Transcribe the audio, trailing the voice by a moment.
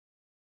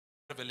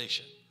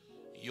revelation,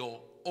 your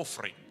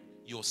offering,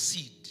 your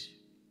seed.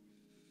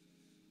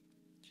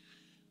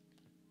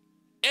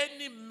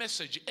 Any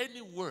message,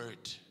 any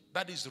word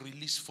that is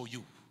released for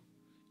you,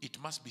 it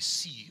must be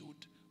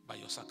sealed by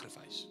your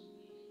sacrifice.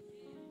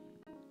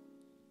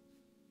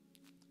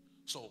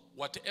 So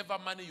whatever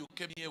money you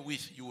came here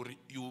with, you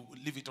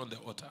leave it on the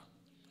altar.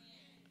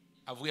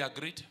 Have we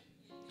agreed?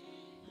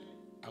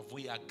 Have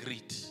we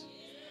agreed?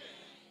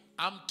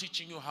 I'm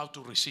teaching you how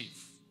to receive.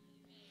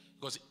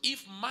 Because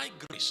if my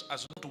grace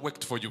has not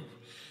worked for you,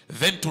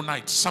 then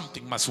tonight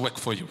something must work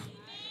for you.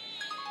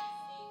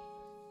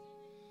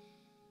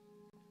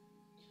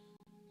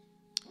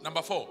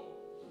 Number 4,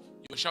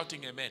 you're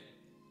shouting amen.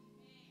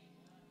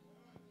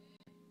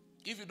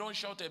 If you don't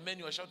shout amen,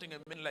 you are shouting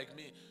amen like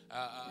me.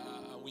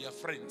 We are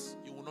friends.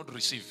 You will not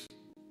receive.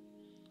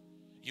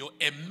 Your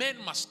amen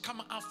must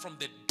come out from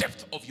the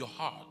depth of your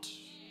heart.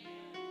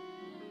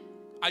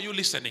 Are you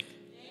listening?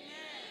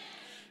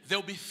 There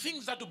will be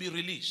things that will be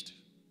released.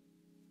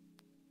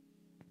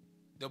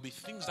 There will be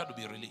things that will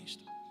be released.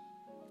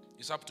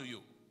 It's up to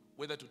you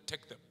whether to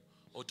take them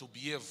or to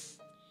behave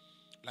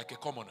like a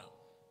commoner.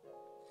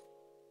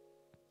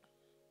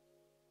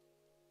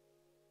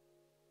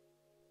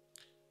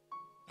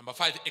 Number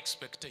 5,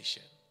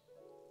 expectation.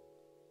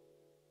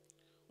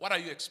 What are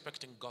you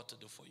expecting God to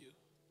do for you?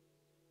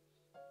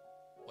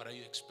 What are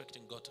you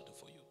expecting God to do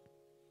for you?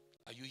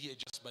 Are you here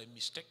just by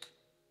mistake?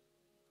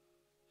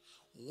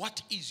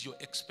 What is your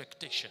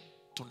expectation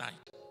tonight?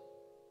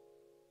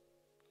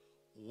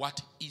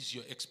 What is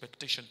your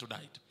expectation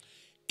tonight?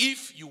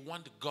 If you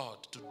want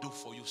God to do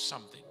for you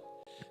something,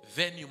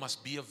 then you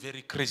must be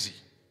very crazy.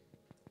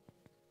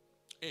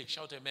 Hey,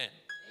 shout amen.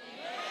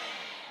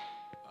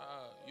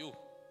 You.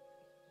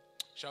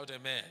 Shout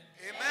amen.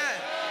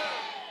 Amen.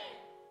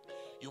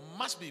 You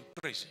must be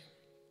crazy.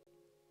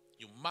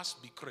 You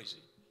must be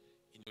crazy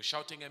in your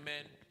shouting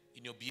amen,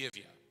 in your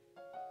behavior.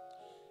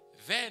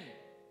 Then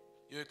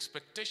your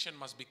expectation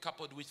must be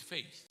coupled with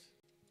faith.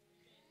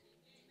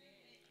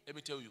 Let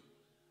me tell you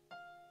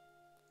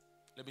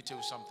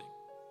something.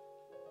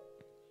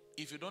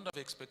 If you don't have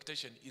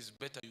expectation, it's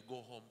better you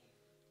go home.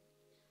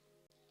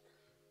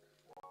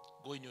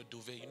 Go in your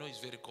duvet. You know it's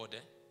very cold,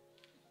 eh?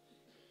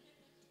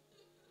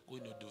 Go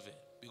in your duvet.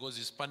 Because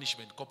it's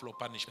punishment, corporal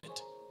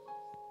punishment.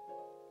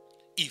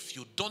 If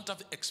you don't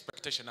have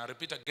expectation, I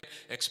repeat again,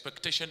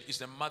 expectation is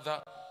the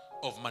mother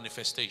of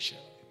manifestation.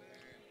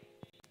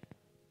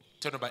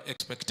 Tell me about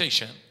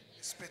expectation.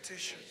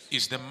 Expectation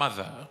is the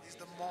mother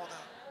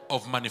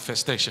of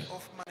manifestation.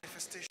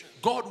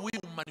 God will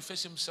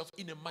manifest himself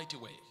in a mighty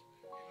way.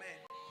 Amen.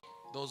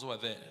 Those who are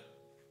there,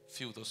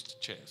 feel those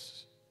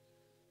chairs.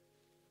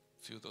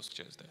 Feel those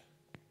chairs there.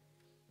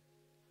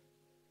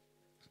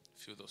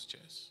 Feel those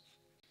chairs.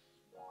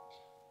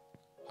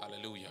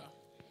 Hallelujah.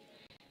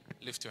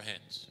 Lift your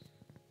hands.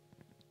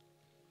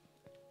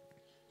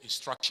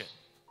 Instruction.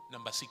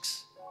 Number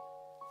 6.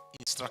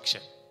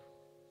 Instruction.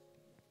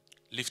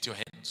 Lift your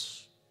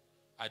hands.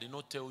 I did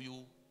not tell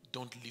you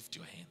don't lift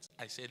your hands.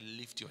 I said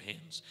lift your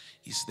hands.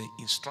 It's the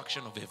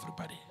instruction of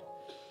everybody.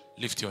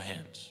 Lift your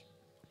hands.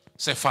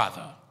 Say,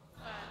 Father,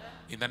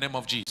 in the name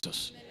of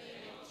Jesus,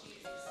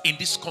 in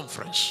this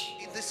conference,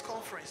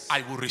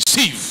 I will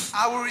receive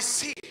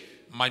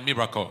my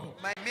miracle.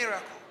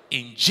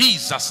 In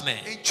Jesus'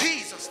 name. In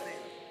Jesus' name.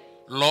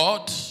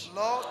 Lord,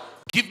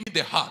 give me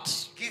the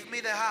heart.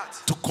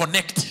 To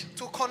connect.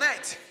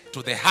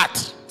 To the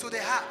heart.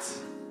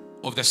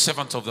 Of the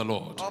servant of the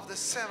Lord.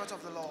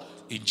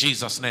 In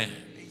Jesus' name.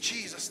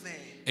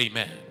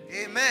 Amen.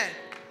 Amen.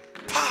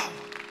 Power.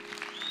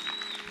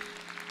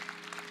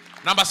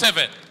 Number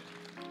 7.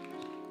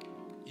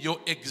 Your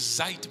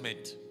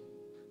excitement.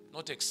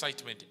 Not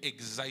excitement.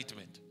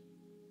 Excitement.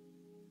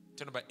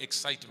 Tell me about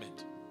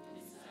excitement.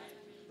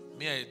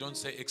 Me, I don't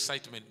say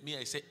excitement. Me,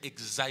 I say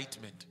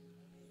excitement.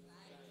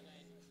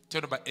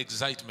 Tell me about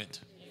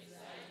excitement.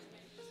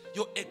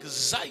 Your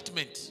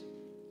excitement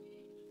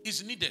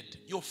is needed.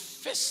 Your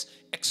face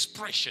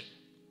expression.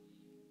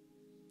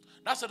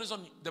 That's the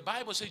reason the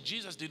Bible says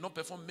Jesus did not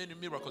perform many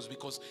miracles,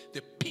 because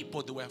the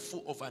people, they were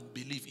full of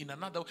unbelief. In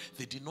another way,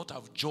 they did not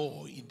have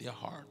joy in their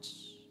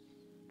hearts.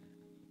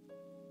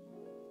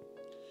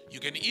 You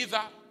can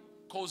either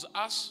cause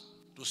us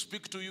to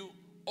speak to you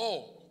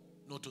or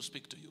not to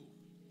speak to you.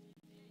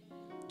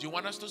 Do you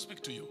want us to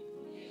speak to you?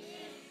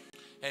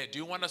 Hey, do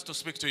you want us to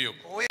speak to you?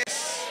 Oh,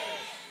 yes.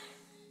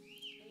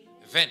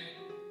 Then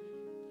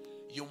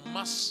you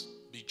must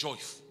be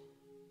joyful.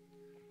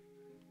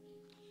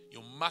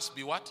 You must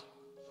be what?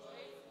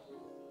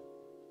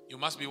 You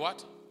must be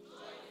what?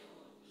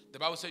 The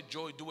Bible said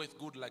joy doeth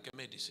good like a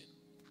medicine.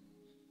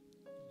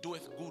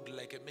 Doeth good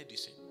like a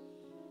medicine.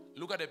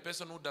 Look at a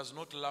person who does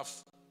not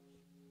laugh.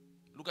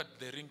 Look at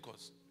the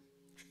wrinkles.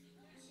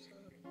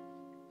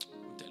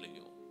 I'm telling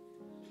you.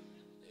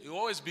 He'll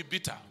always be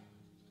bitter.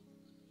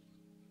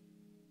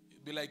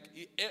 He'll be like,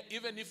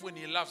 even if when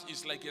he laughs,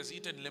 it's like he has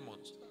eaten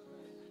lemons.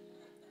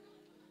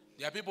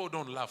 There are people who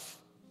don't laugh.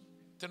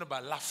 Tell them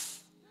about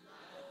laugh.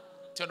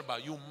 Tell them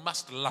about you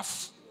must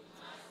laugh.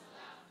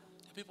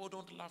 People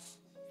don't laugh.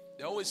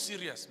 They're always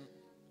serious.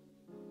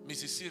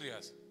 Mrs.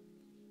 Serious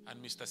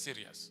and Mr.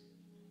 Serious.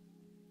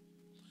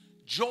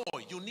 Joy,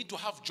 you need to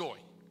have joy.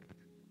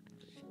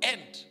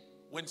 And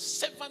when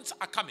servants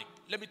are coming,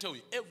 let me tell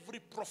you, every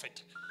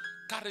prophet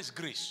carries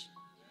grace.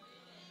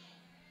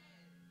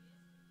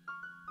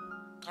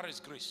 Carries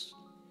grace.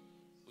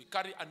 We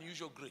carry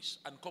unusual grace,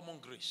 uncommon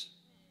grace.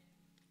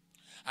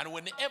 And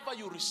whenever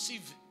you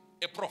receive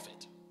a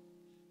prophet,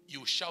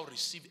 you shall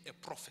receive a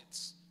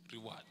prophet's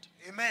reward.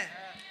 Amen.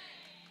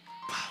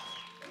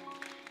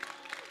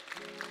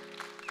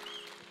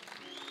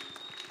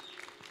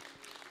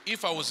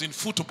 If I was in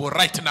football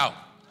right now,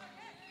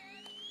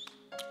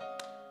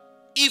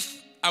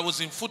 if I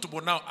was in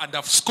football now and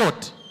I've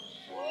scored,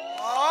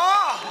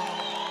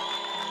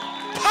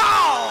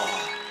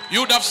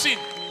 you would have seen.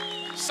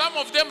 Some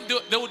of them,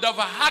 they would have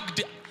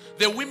hugged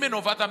the women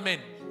of other men.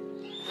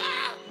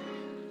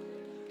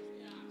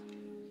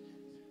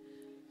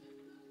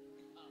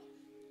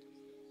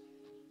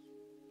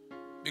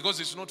 Because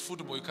it's not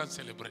football, you can't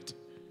celebrate.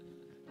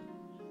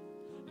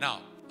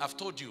 Now, I've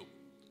told you,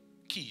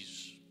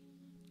 keys.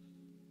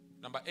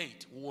 Number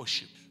 8,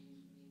 worship.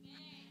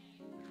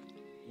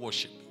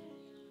 Worship.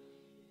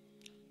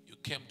 You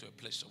came to a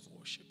place of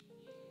worship,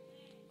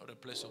 not a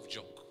place of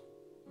joke.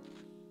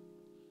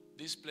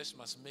 This place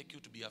must make you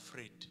to be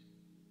afraid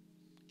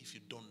if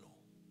you don't know.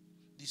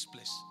 This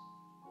place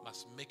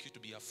must make you to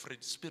be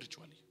afraid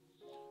spiritually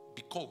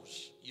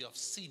because you have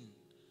seen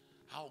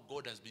how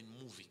God has been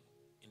moving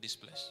in this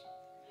place.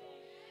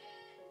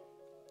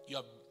 You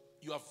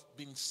have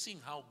been seeing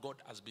how God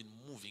has been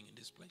moving in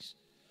this place.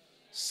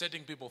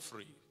 Setting people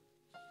free.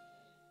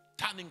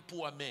 Turning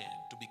poor men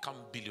to become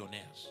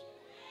billionaires.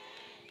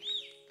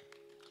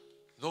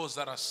 Those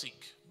that are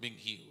sick being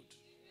healed.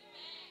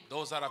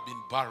 Those that have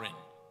been barren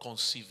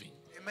conceiving.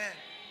 Amen.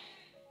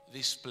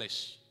 This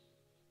place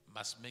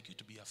must make you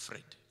to be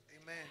afraid.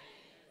 Amen.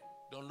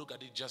 Don't look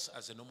at it just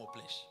as a normal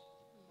place.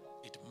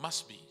 It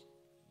must be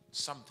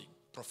something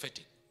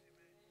prophetic.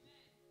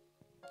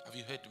 Have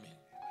you heard me?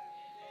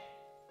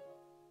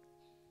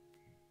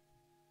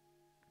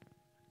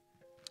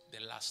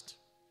 The last.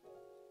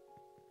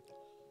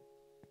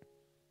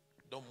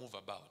 Don't move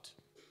about.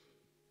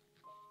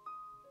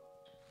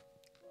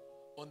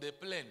 On the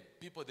plane,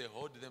 people, they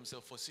hold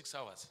themselves for 6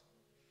 hours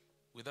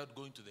without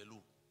going to the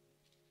loo.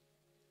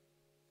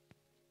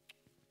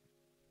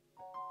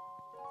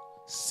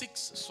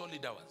 6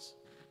 solid hours.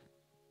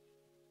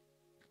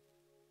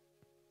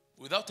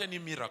 Without any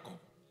miracle.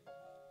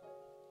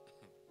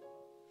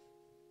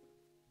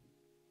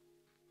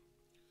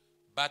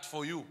 But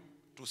for you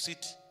to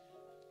sit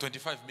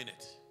 25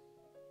 minutes,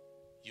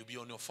 you'll be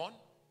on your phone,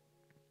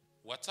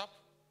 WhatsApp,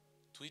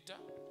 Twitter,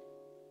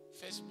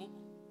 Facebook.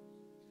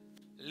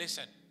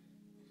 Listen,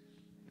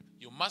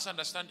 you must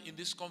understand in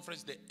this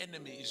conference, the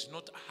enemy is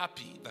not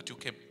happy that you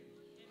came.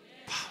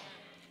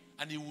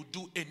 And he will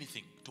do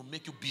anything to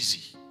make you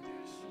busy.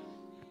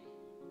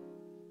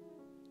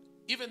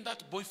 Even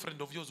that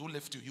boyfriend of yours who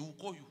left you, he will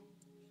call you.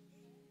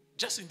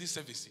 Just in this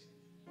service.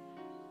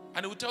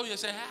 And he will tell you,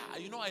 say,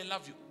 you know I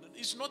love you.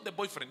 It's not the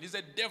boyfriend. It's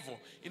a devil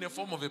in the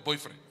form of a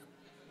boyfriend.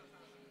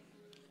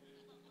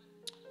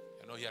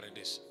 You're not hearing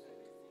this.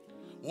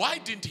 Why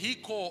didn't he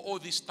call all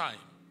this time?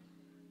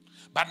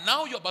 But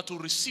now you're about to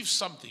receive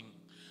something.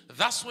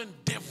 That's when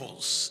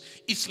devils,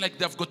 it's like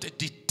they've got a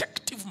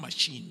detective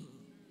machine.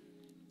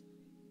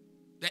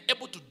 They're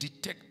able to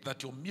detect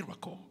that your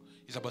miracle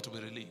is about to be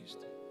released.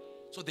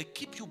 So they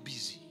keep you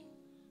busy.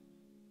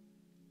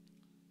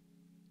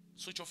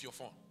 Switch off your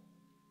phone.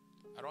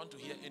 I don't want to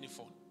hear any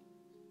phone.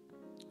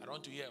 I don't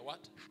want to hear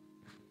what?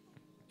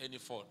 Any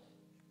phone.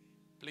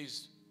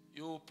 Please,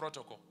 you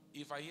protocol.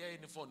 If I hear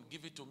any phone,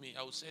 give it to me.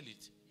 I will sell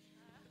it.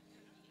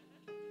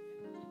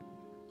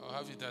 I'll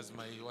have it as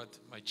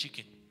my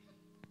chicken.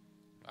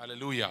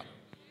 Hallelujah.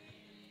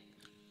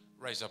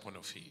 Rise up on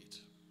your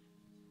feet.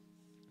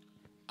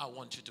 I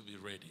want you to be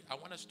ready. I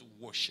want us to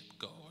worship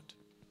God.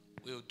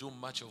 We'll do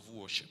much of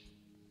worship.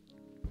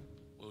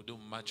 We'll do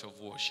much of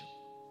worship.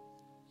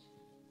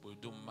 We'll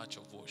do much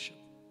of worship.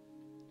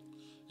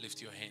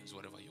 Lift your hands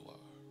wherever you are.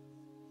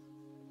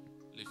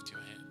 Lift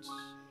your hands.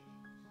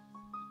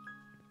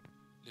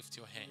 Lift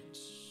your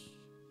hands.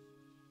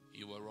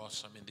 You are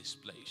awesome in this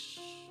place.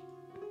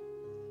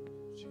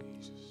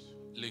 Jesus.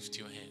 Lift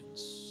your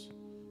hands.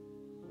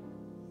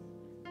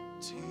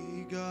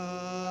 God,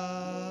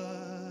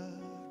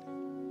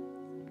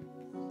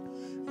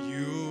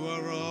 you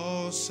are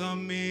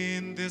awesome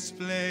in this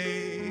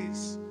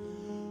place.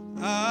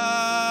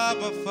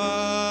 Abba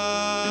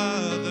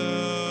Father,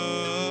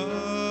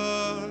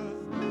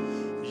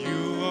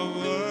 you are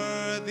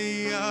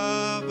worthy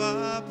of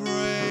our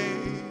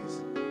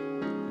praise.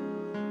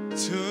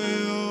 To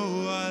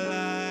you our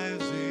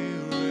lives we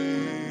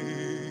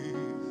raise.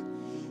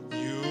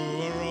 You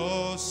are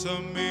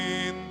awesome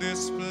in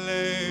this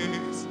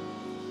place,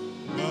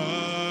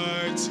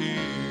 mighty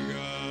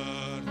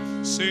God.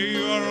 Say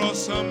you are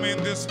awesome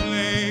in this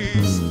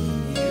place.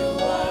 You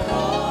are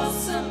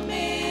awesome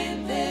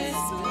in this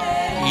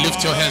place. Lift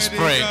Lift your hands,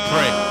 pray,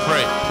 pray,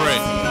 pray, pray.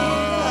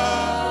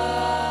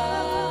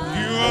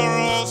 You are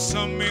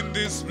awesome in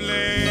this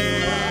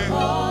place.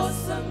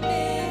 Awesome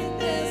in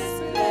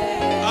this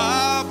place.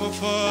 Abba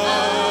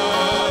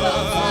Father.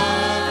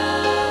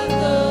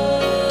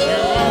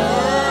 You are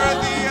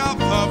worthy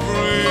of our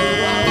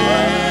praise.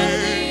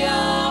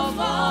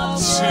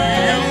 To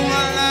you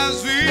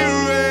as we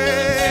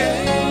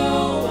reign.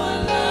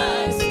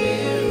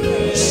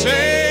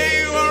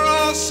 Say you are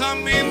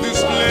awesome in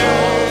this place.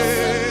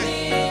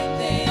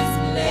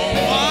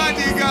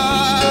 Almighty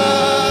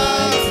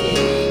God.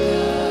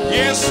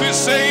 Yes, we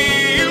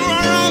say you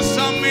are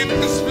awesome in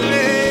this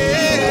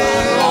place.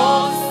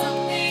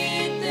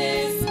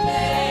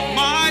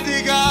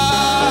 Mighty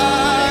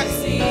God.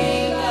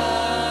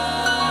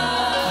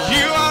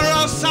 You are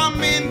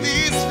awesome in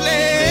this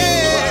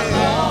place.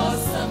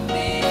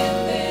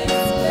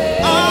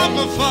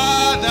 Abba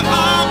Father,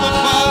 Abba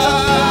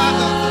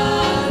Father.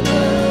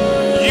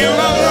 You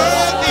are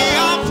worthy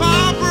of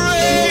our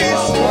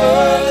praise.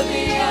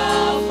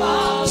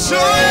 So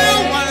you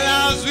are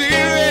as we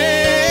reign.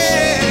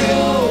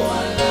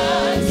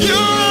 You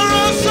are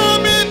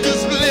awesome in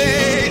this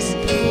place.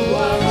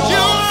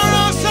 You are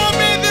awesome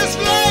in this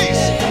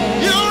place.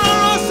 You are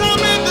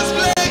awesome in this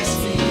place.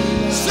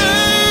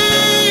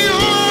 Say you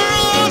are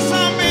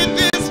awesome in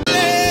this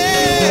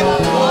place.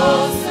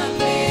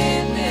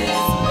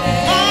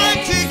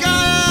 Mighty God.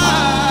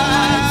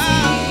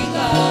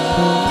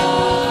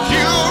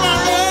 You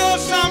are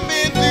awesome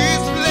in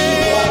this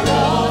place.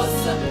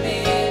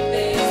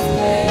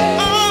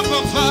 Abba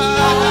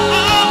Father,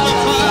 Abba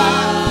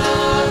Father.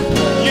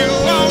 You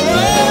are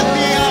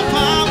worthy of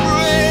our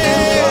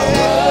praise.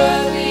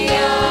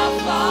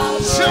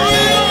 So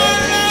you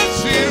are as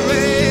we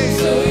reign.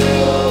 So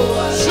you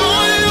are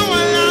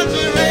as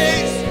we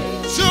reign.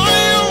 So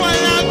you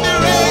are as we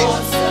reign.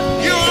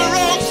 You are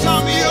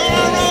awesome. You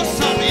are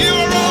awesome. You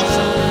are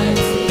awesome.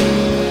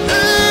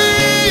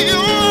 Hey, you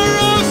are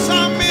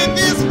awesome in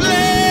this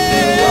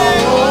place.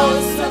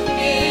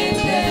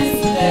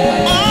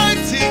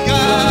 Mighty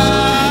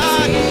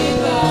God.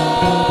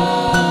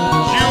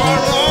 You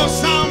are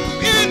awesome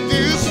in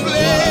this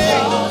place.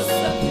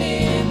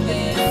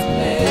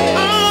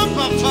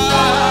 Abba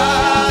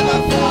Father.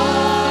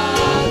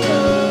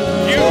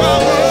 You are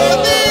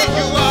worthy.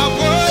 You are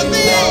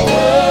worthy.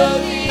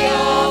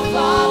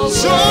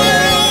 So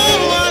you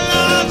are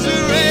as we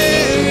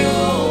reign.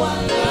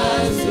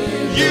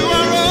 You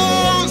are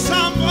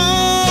awesome,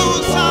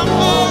 awesome,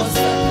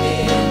 awesome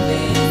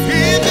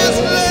in this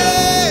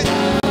place.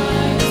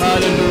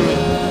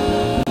 Hallelujah.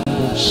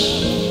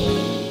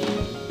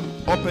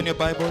 Open your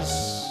Bibles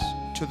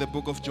to the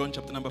book of John,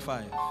 chapter number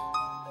 5.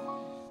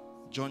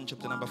 John,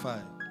 chapter number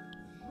 5.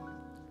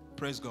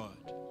 Praise God.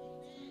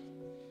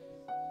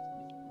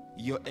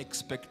 Your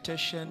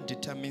expectation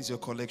determines your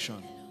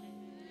collection.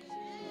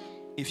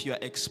 If you are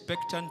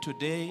expectant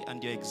today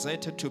and you're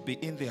excited to be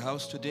in the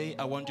house today,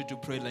 I want you to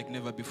pray like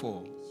never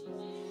before.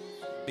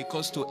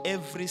 Because to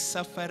every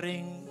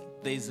suffering,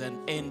 there is an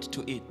end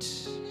to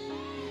it.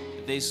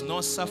 There is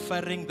no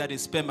suffering that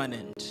is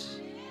permanent.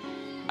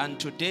 And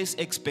today's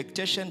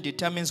expectation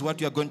determines what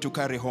you are going to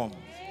carry home.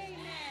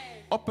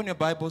 Open your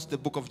Bibles, the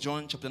book of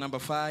John, chapter number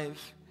 5.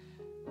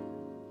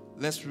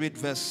 Let's read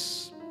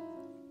verse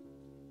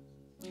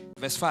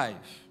 5.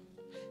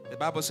 The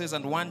Bible says,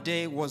 and one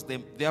day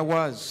there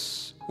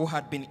was who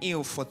had been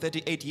ill for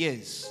 38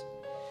 years.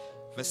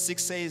 Verse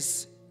 6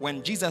 says,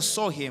 when Jesus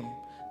saw him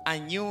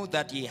and knew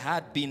that he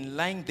had been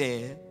lying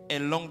there a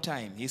long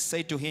time, he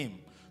said to him,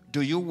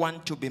 do you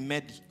want to be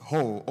made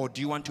whole, or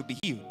do you want to be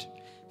healed?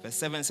 Verse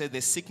 7 says,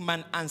 the sick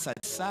man answered,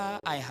 sir,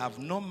 I have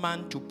no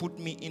man to put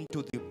me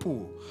into the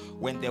pool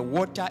when the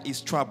water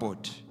is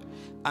troubled.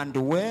 And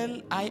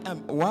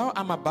while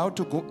I'm about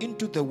to go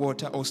into the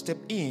water or step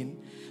in,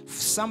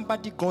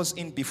 somebody goes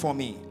in before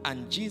me.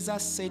 And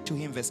Jesus said to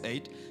him, verse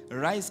 8,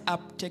 rise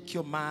up, take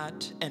your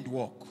mat and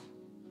walk.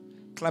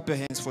 Clap your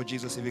hands for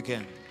Jesus if you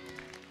can.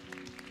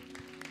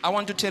 I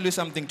want to tell you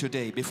something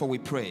today before we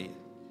pray.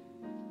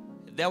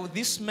 There was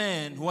this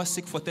man who was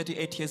sick for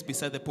 38 years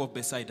beside the pool of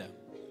Bethesda.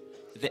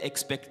 The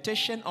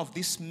expectation of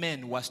this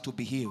man was to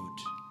be healed.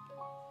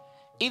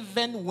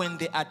 Even when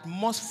the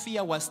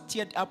atmosphere was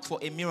stirred up for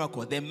a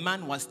miracle, the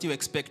man was still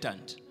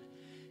expectant.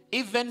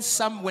 Even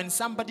when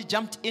somebody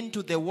jumped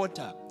into the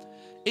water,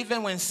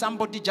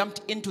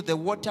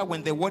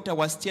 when the water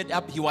was stirred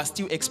up, he was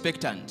still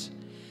expectant.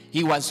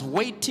 He was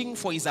waiting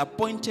for his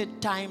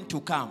appointed time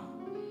to come.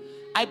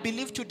 I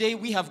believe today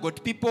we have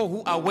got people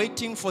who are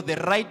waiting for the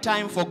right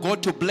time for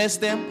God to bless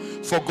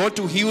them, for God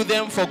to heal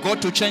them, for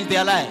God to change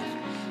their life.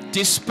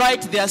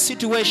 Despite their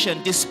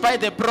situation, despite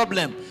the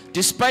problem,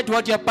 despite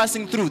what you are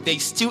passing through, there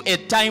is still a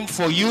time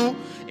for you.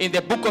 In the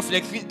book of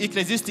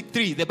Ecclesiastes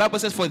 3, the Bible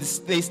says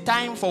there is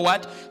time for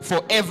what?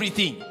 For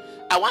everything.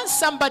 I want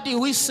somebody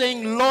who is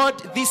saying, Lord,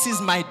 this is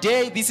my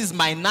day, this is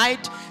my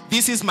night,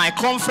 this is my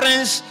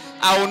conference.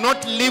 I will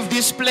not leave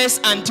this place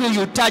until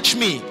you touch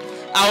me.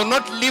 I will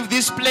not leave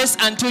this place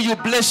until you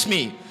bless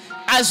me.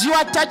 As you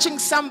are touching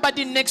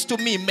somebody next to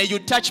me, may you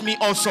touch me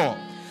also.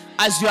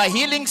 As you are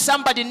healing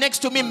somebody next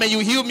to me, may you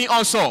heal me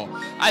also.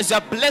 As you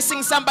are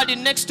blessing somebody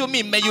next to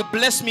me, may you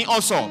bless me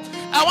also.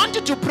 I want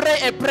you to pray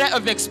a prayer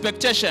of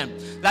expectation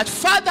that,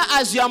 Father,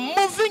 as you are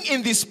moving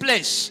in this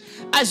place,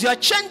 as you are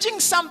changing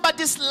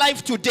somebody's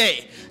life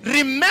today,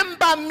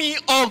 remember me,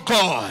 oh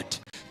God.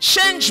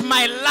 Change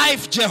my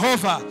life,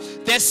 Jehovah.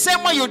 The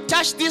same way you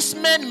touch this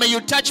man, may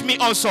you touch me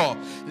also.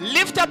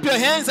 Lift up your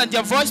hands and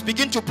your voice.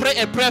 Begin to pray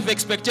a prayer of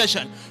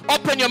expectation.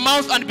 Open your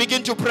mouth and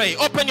begin to pray.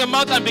 Open your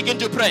mouth and begin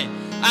to pray.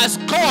 As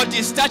God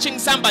is touching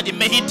somebody,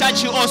 may He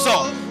touch you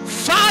also.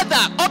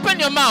 Father, open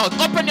your mouth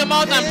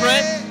and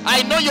pray.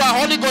 I know you are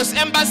Holy Ghost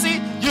Embassy.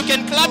 You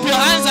can clap your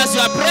hands as you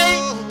are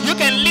praying. You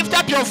can lift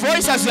up your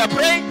voice as you are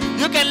praying.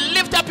 You can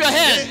lift up your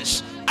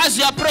hands as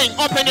you are praying.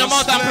 Open your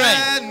mouth and pray.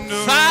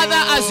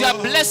 Father, as you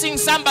are blessing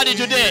somebody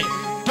today,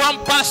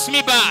 don't pass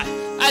me by.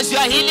 As you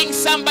are healing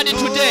somebody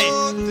today,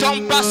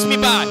 don't pass me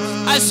by.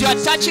 As you are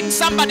touching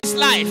somebody's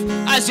life,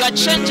 as you are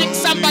changing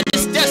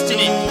somebody's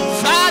destiny,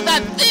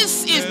 Father,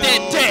 this is the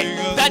day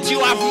that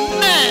you have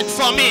made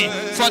for me.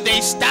 For there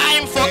is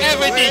time for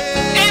everything.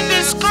 In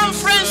this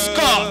conference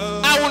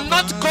call, I will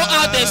not go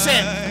out the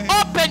same.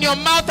 Open your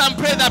mouth and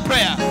pray that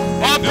prayer.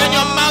 Open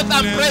your mouth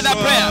and pray that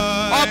prayer.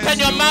 Open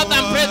your mouth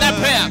and pray that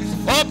prayer.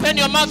 Open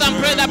your mouth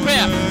and pray that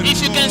prayer. If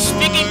you can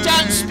speak in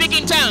tongues, speak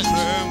in tongues.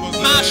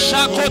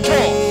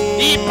 Mashakoto.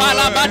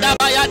 Ipalabada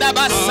bayada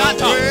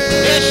basata.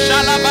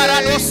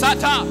 Eshalabarado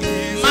sata.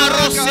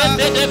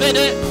 Marosende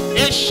debede.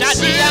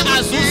 Eshadia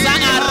azuza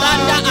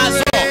aranda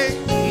azo.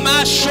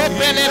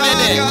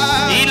 Mashopelebede.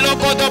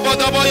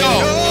 Ilokodobodoboyo.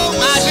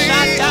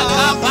 Mashata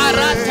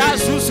kaparata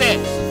zuse.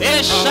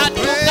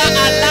 Eshatuka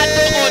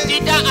alado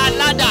odida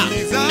alada.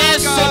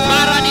 Meso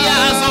paradia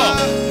azo.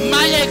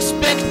 My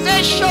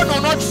expectation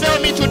will not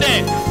fail me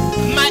today.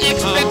 My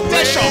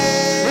expectation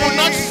will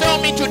not fail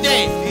me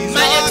today.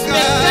 My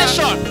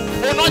expectation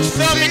will not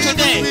fail me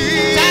today.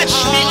 Touch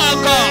me, oh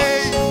God.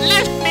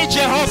 Lift me,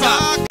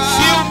 Jehovah.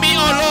 Fill me,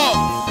 oh Lord.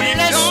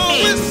 Bless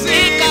me.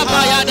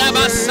 Ikabayada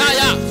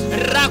basaya.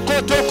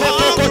 Rakoto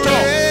koto koto.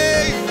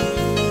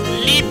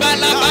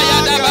 Libala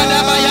bayada bada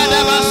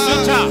bayada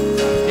basuta.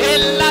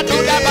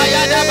 Eladoda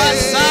bayada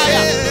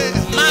basaya.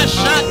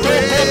 Mashato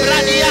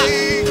kobradia.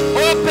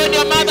 Open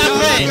your mouth and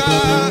pray.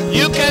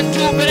 You can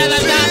do better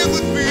than that.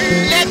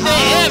 Let the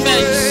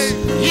heavens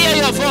hear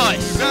your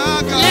voice.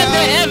 Let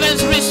the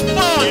heavens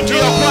respond to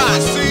your cry.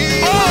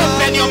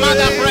 Open your mouth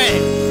and pray.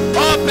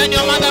 Open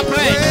your mouth and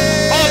pray.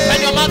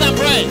 Open your mouth and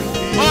pray.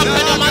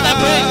 Open your mouth and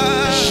pray.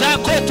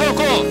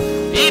 Shakotoko.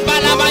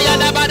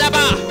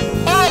 Ibalabayadabadaba.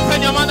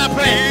 Open your mouth and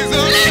pray.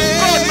 Let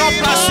God not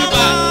pass you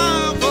by.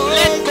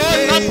 Let God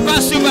not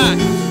pass you by.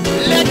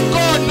 Let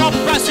God not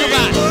pass you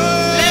by.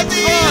 Let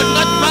God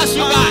not pass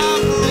you by.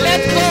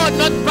 Let God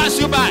not pass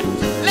you by.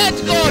 Let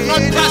God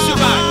not pass you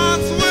by.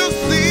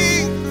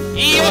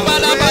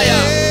 Iobalabaya,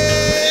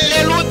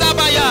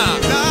 Leludabaya,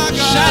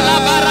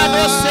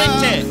 Shalabarado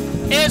Sente,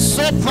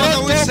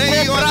 Esoproto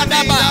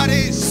Bradaba,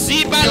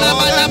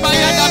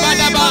 Zibalabaya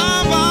Dabadaba,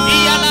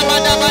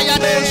 Ialabadabaya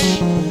Dosh,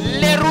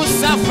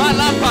 Lerusa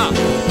Falapa,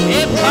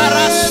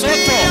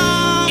 Eparasoto,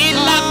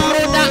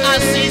 Ilaproda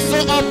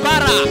Azizo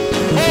Opara.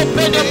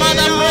 Open your mouth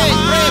and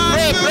pray,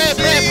 pray, pray,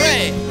 pray,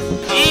 pray.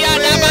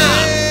 Iadaba.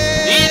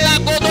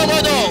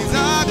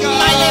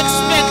 My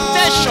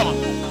expectation,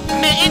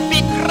 may it be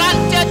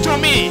granted to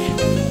me.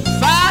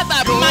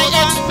 Father, my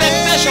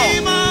expectation,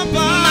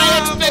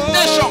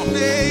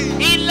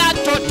 ila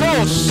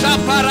toto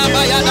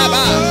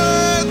saparabayadaba,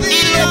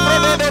 ilo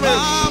prododo,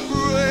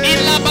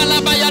 ila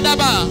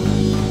balabayadaba.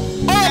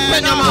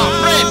 Open your mouth,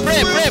 pray,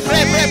 pray, pray,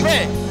 pray, pray,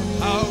 pray.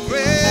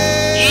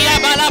 Iya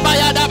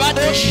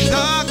balabayadabadosh,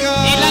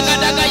 ila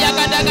gadaga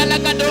yagadaga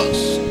lagados.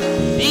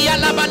 Iya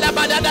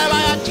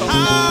labalabadadabayato.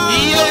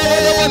 Iya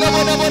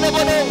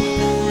bodo.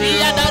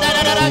 Iya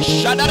dadadadada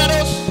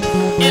shadadados.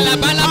 Ila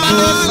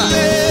balabadosa.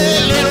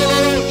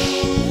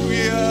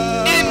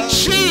 In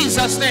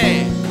Jesus'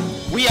 name,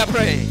 we are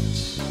praying.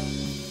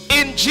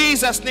 In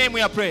Jesus' name,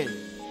 we are praying.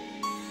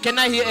 Can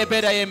I hear a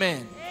better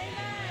amen?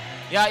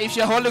 Yeah, if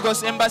you're Holy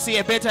Ghost Embassy,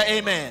 a better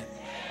amen.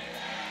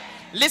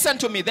 Listen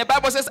to me. The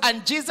Bible says,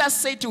 and Jesus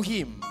said to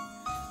him,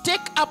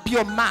 take up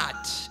your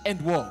mat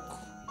and walk.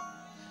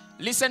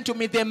 Listen to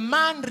me. The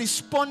man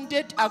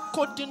responded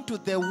according to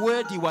the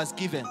word he was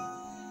given.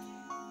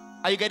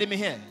 Are you getting me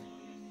here?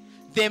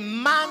 The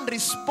man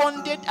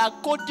responded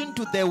according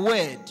to the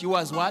word he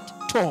was what?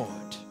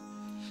 Told.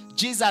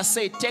 Jesus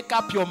said, take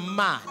up your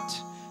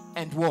mat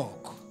and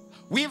walk.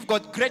 We've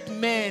got great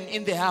men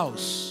in the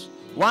house.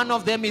 One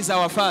of them is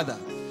our Father.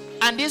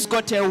 And he's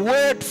got a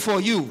word for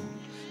you.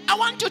 I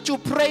want you to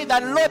pray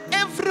that, Lord,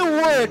 every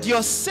word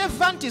your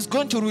servant is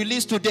going to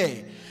release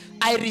today,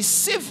 I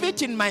receive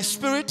it in my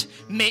spirit.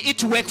 May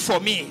it work for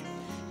me.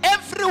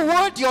 Every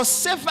word your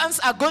servants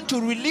are going to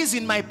release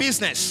in my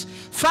business,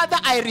 Father,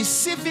 I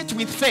receive it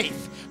with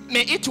faith.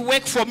 May it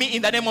work for me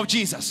in the name of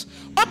Jesus.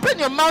 Open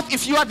your mouth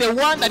if you are the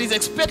one that is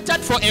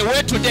expected for a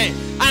word today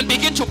and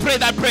begin to pray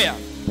that prayer.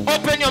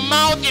 Open your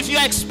mouth if you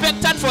are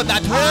expected for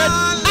that word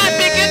and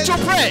begin to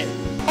pray.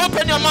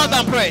 Open your mouth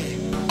and pray.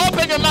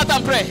 Open your mouth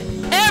and pray.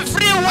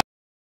 Every word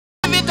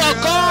of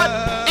God,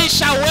 it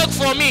shall work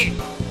for me.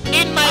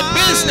 In my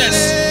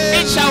business,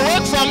 it shall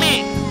work for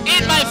me.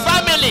 In my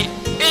family,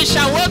 it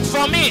shall work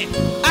for me.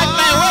 At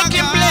my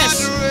working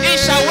place, it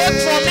shall work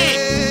for me.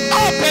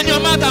 Open your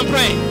mouth and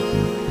pray.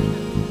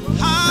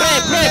 Pray,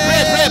 pray,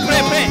 pray, pray,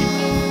 pray, pray.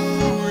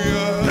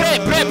 Pray,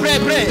 pray, pray,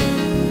 pray.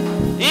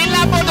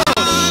 Ilabodo.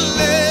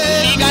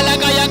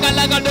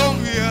 Ligalagayagalagadong.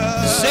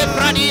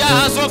 Sepradia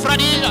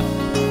hazofradila.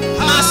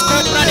 Masko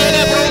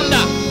pradele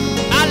brunda.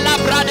 Alla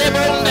brade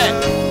brunde.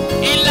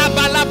 Illa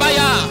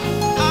balabaya.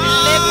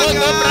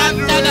 Lekodo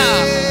brandada.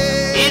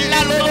 Illa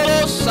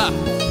lolosa.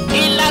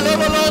 Illa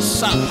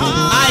lolosa.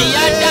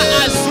 Ayanda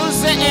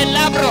azuze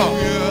elabro.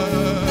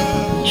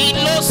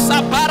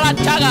 Ilosa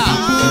barataga.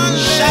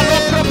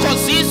 Shalom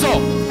proposizo.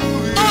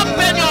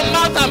 Open your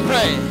mouth and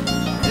pray.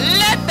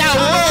 Let that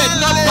word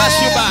not pass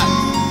you by.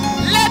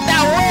 Let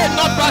that word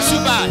not pass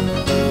you by.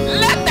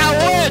 Let that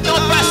word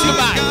not pass you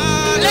by.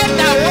 Let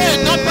that word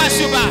not pass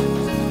you by.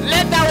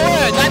 Let that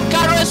word that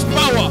carries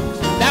power,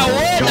 that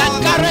word that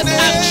carries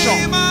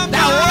action,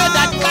 that word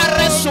that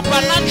carries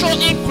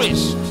supernatural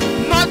increase,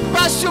 not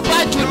pass you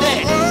by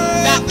today.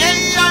 The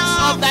entrance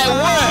of thy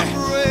word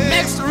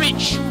makes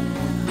rich.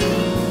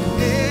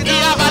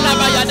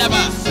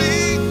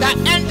 The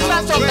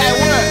entrance of thy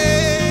word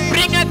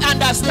bringeth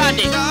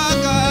understanding.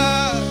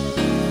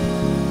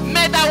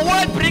 May thy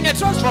word bring a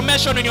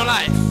transformation in your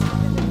life.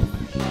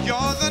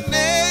 You're the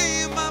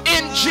name of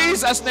In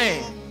Jesus'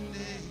 name,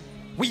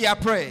 we are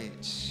prayed.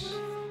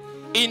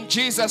 In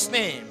Jesus'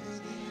 name,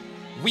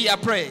 we are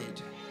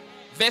prayed.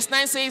 Verse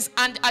 9 says,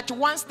 and at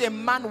once the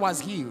man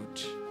was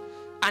healed,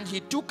 and he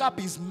took up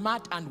his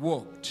mat and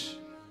walked.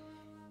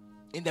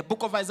 In the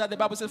book of Isaiah, the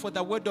Bible says, for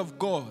the word of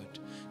God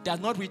does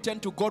not return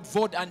to God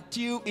void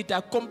until it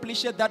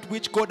accomplishes that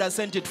which God has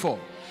sent it for.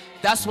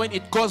 That's when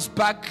it goes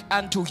back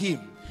unto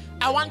him.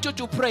 I want you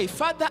to pray,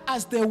 Father,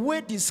 as the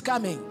word is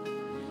coming,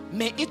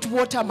 may it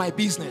water my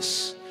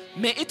business.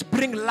 May it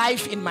bring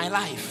life in my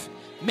life.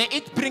 May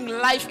it bring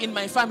life in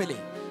my family.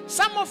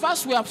 Some of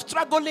us, we are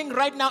struggling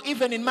right now,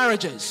 even in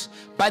marriages.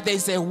 But there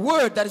is a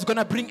word that is going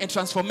to bring a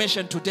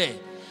transformation today.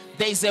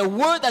 There is a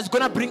word that's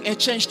going to bring a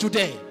change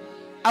today.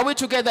 Are we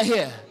together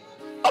here?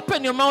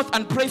 Open your mouth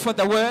and pray for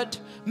the word.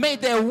 May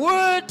the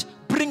word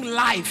bring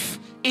life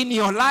in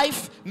your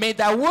life. May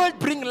the word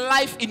bring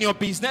life in your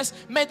business.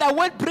 May the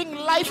word bring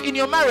life in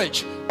your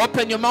marriage.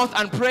 Open your mouth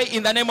and pray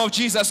in the name of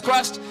Jesus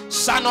Christ,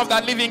 Son of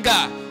the living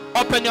God.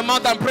 Open your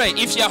mouth and pray.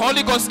 If you're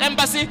Holy Ghost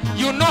Embassy,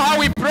 you know how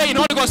we pray in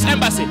Holy Ghost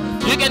Embassy.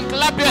 You can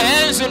clap your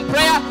hands in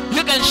prayer.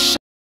 You can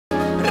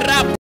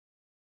rap.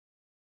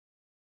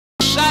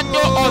 Shadow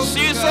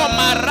Osiso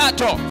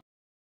Marato.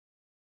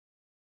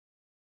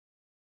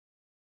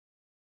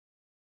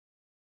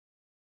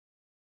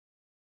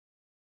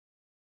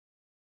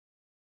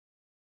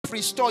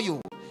 Restore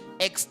you,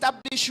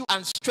 establish you,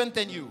 and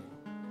strengthen you.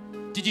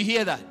 Did you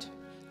hear that?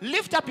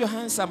 Lift up your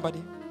hands,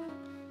 somebody,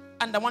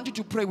 and I want you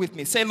to pray with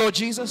me. Say, Lord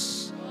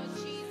Jesus,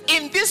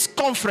 in this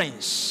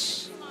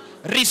conference,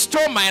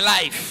 restore my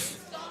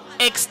life,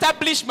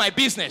 establish my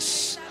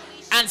business,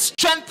 and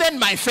strengthen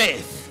my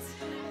faith.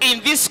 In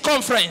this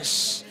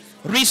conference,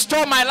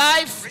 restore my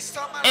life,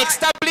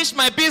 establish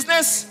my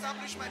business,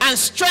 and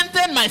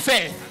strengthen my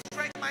faith.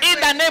 In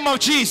the name of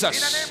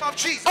Jesus.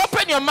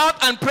 Open your mouth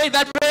and pray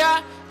that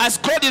prayer, as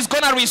God is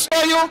going to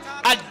restore you,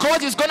 and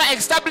God is going to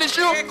establish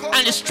you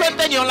and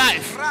strengthen your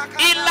life.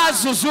 Ila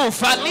zuzu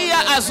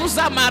falia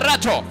azuza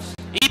marato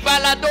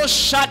ibalado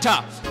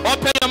shata.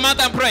 Open your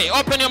mouth and pray.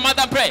 Open your mouth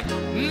and pray.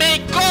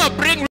 May God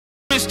bring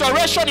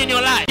restoration in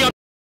your life. Your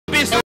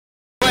business.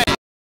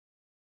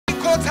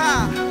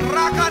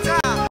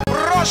 Rakata,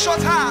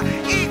 Roshota,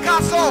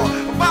 Ikaso,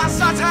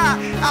 Basata,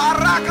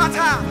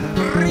 Arakata,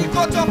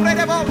 Ricoto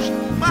Predebosh,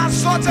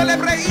 Masote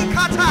Lebre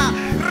Ikata,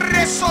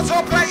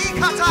 Resoto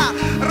Preikata,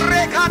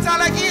 Recata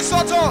la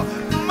Isoto,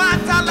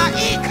 Manta la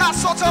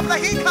Ikasoto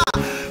Preika,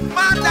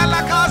 Manda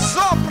la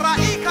Casopra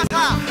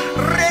Ikata,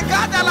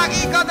 Regada la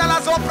Ikata la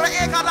Sopra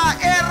Ekada,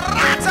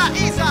 Errata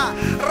Isa,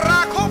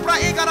 Racopra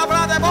Ikada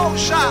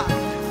Bradebosha,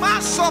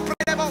 Maso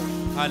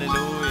Predebosh.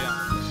 Hallelujah.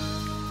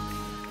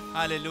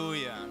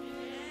 Hallelujah.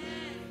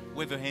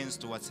 Wave your hands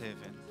towards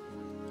heaven.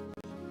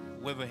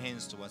 Wave your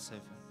hands towards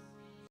heaven.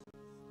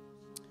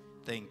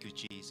 Thank you,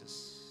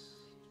 Jesus.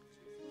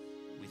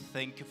 We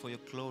thank you for your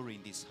glory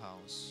in this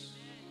house.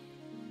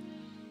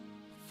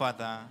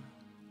 Father,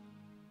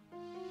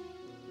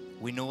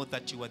 we know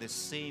that you are the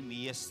same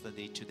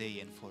yesterday, today,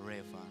 and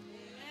forever.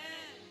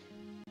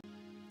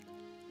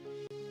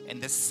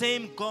 And the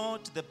same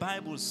God, the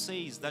Bible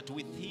says that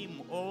with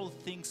him all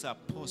things are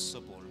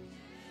possible.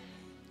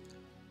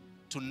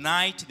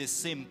 Tonight, the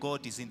same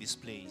God is in this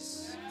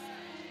place.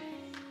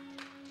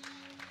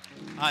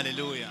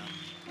 Hallelujah.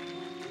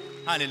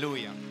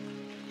 Hallelujah.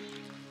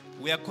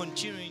 We are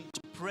continuing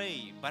to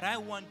pray, but I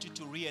want you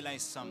to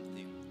realize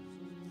something.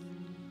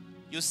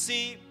 You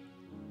see,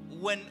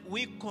 when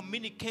we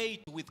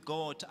communicate with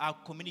God, our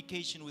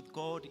communication with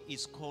God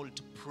is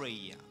called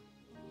prayer.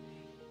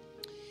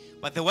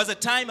 But there was a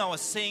time I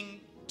was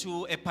saying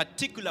to a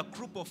particular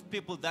group of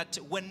people that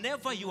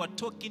whenever you are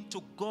talking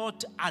to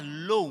God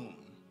alone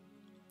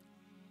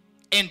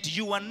and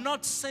you are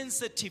not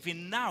sensitive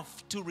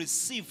enough to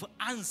receive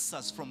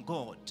answers from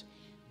God,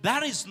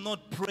 that is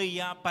not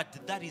prayer,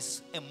 but that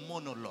is a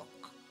monologue.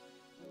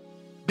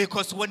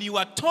 Because when you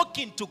are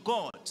talking to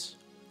God,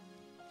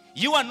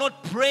 you are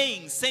not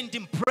praying,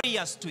 sending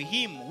prayers to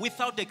Him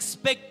without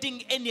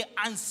expecting any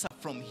answer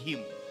from Him.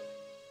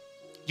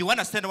 You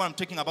understand what I'm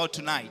talking about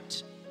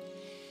tonight?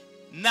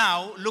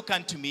 Now, look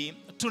unto me.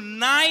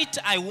 Tonight,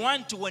 I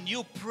want when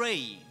you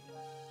pray,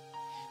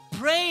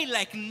 pray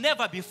like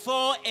never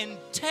before and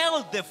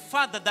tell the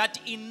Father that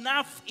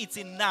enough is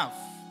enough.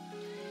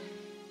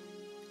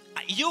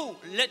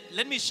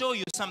 Let me show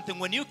you something.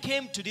 When you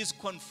came to this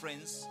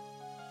conference,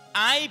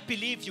 I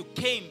believe you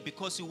came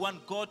because you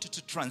want God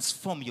to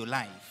transform your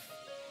life.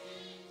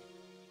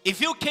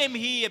 If you came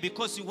here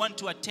because you want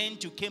to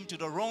attend, you came to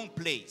the wrong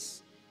place.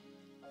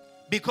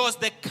 Because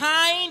the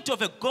kind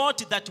of a God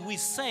that we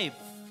serve,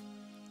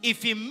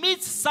 if He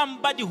meets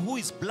somebody who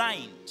is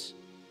blind,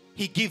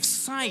 He gives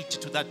sight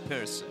to that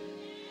person.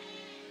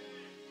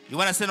 You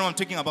understand what I'm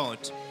talking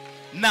about?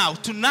 Now,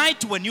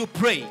 tonight when you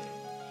pray,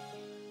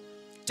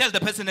 tell the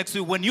person next to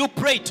you, when you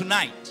pray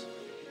tonight,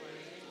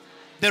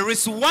 there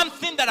is one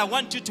thing that I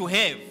want you to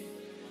have.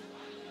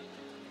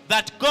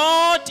 That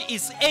God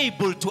is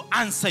able to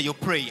answer your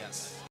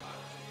prayers.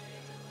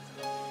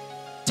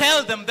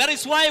 Tell them that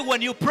is why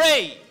when you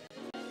pray,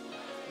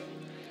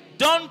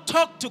 don't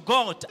talk to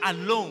God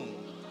alone,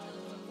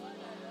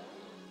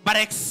 but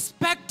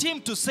expect Him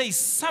to say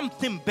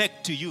something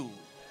back to you.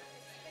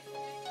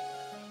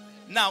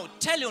 Now,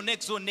 tell your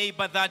next door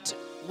neighbor that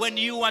when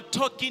you are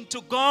talking to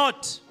God,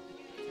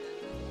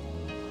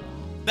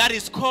 that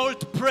is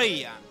called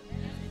prayer.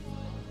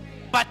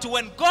 But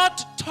when God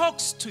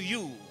talks to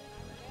you,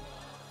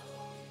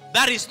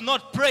 that is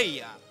not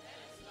prayer.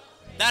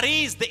 That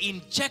is the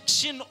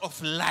injection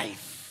of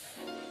life.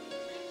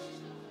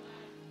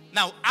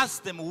 Now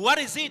ask them, what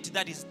is it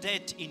that is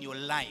dead in your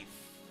life?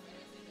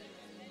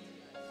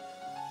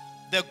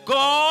 The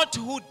God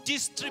who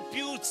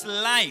distributes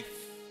life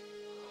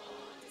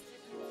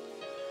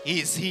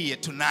is here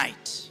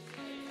tonight.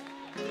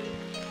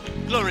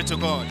 Glory to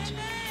God.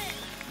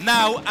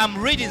 Now I'm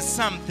reading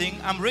something,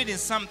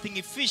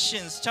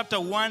 Ephesians chapter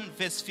 1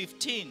 verse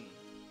 15.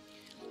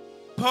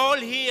 Paul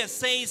here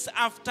says,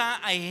 after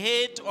I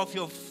heard of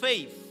your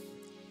faith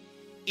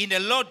in the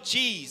Lord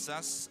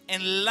Jesus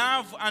and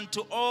love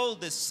unto all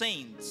the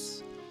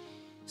saints,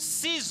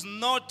 cease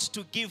not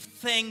to give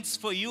thanks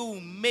for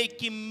you,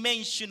 making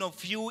mention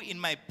of you in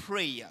my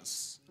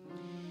prayers,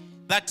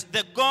 that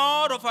the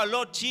God of our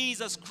Lord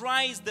Jesus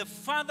Christ, the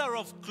Father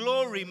of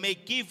glory, may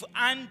give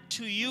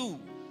unto you,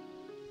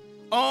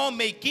 or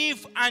may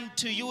give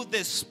unto you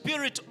the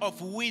spirit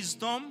of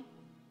wisdom,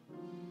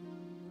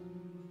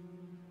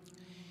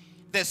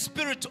 the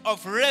spirit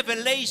of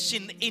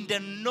revelation in the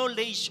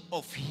knowledge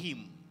of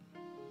Him.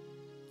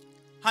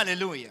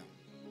 Hallelujah.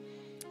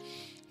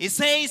 He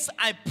says,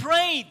 I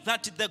pray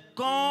that the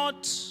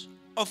God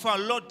of our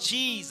Lord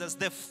Jesus,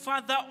 the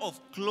Father of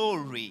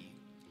glory,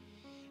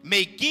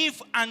 may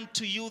give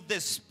unto you the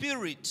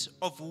spirit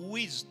of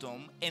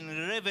wisdom and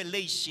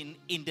revelation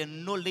in the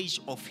knowledge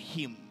of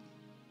Him.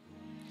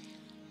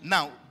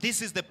 Now,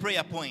 this is the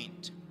prayer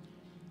point.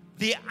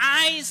 The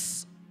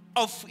eyes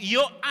of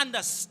your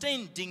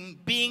understanding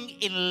being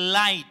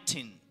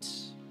enlightened.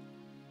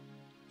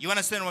 You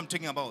understand what I'm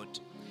talking about?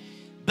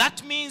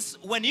 That means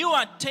when you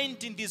are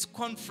attending this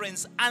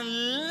conference,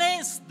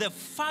 unless the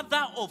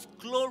Father of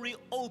glory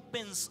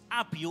opens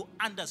up your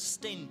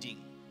understanding,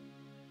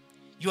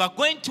 you are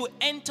going to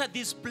enter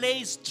this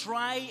place,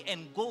 try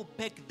and go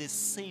back the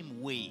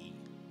same way.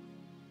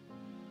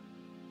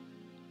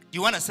 Do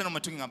you understand what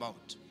I'm talking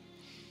about?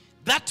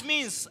 That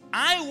means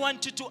I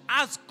want you to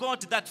ask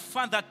God that,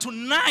 Father,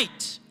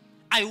 tonight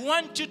I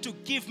want you to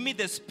give me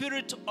the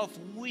spirit of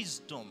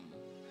wisdom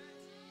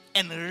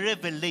and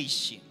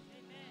revelation.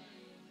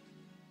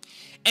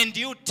 And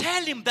you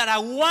tell Him that I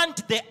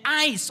want the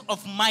eyes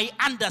of my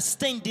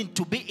understanding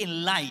to be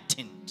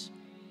enlightened.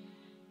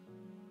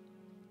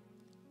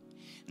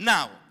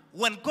 Now,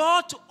 when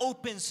God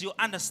opens your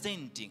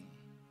understanding,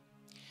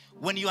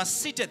 when you are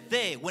seated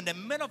there, when the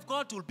man of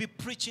God will be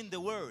preaching the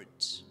word,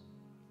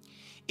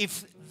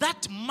 if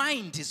that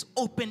mind is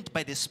opened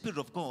by the Spirit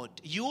of God,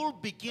 you'll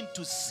begin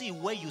to see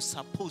where you're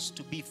supposed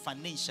to be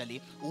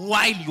financially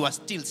while you are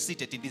still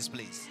seated in this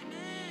place.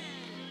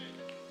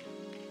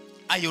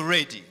 Are you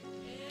ready?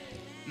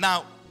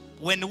 Now,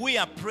 when we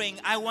are praying,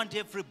 I want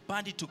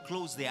everybody to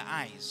close their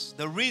eyes.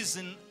 The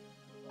reason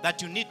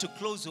that you need to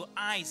close your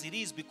eyes, it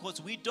is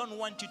because we don't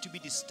want you to be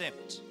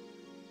disturbed.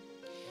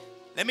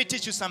 Let me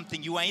teach you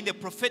something. You are in the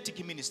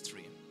prophetic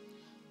ministry.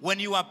 When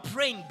you are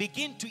praying,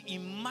 begin to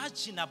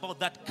imagine about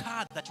that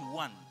car that you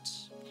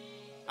want.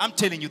 I'm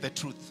telling you the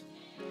truth.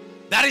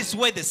 That is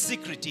where the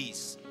secret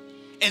is.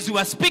 As you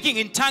are speaking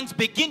in tongues,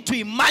 begin to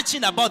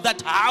imagine about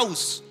that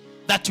house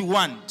that you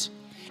want.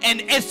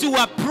 And as you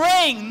are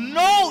praying,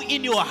 know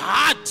in your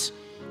heart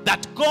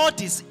that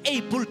God is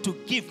able to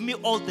give me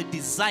all the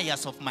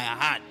desires of my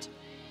heart.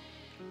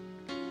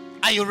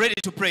 Are you ready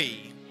to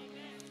pray?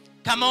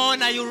 Come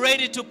on, are you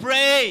ready to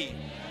pray?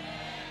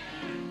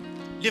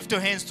 Lift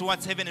your hands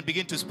towards heaven and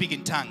begin to speak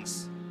in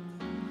tongues.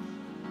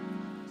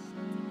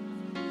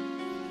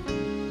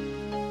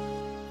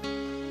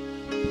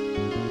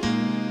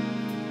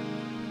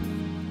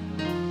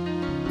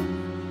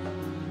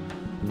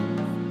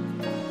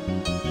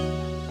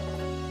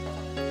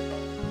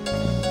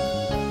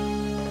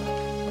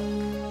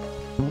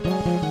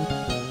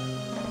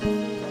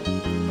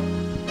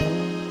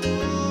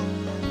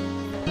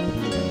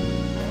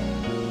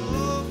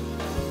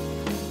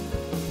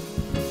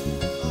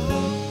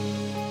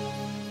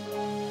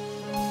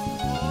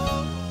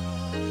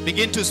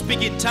 Begin to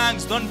speak in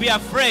tongues. Don't be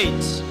afraid.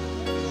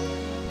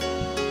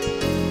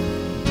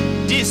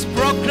 This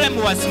program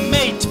was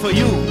made for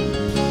you.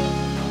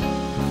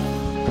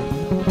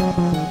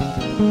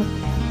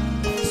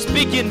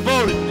 Speak in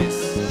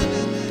boldness.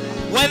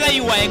 Whether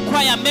you are a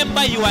choir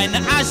member, you are an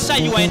usher,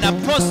 you are an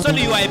apostle,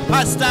 you are a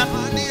pastor,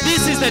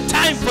 this is the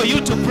time for you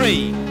to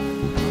pray.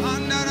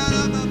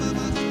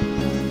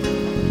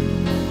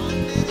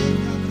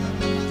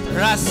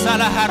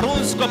 Rasala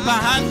harusko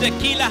pahande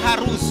kila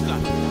haruska.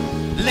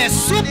 Le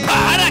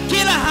supara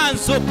kila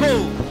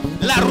hansopo.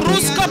 La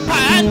ruska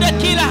pahande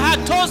kila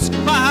hatos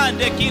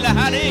pahande kila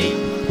hare.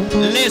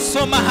 Le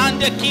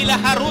somahande kila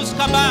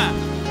haruska ba.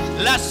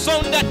 La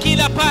sonda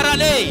kila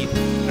parale.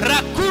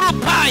 Rakuru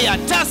paya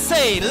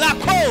tase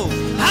lako.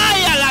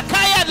 Haya la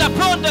kaya la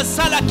ponda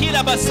sala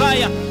kila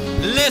basaya.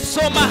 Le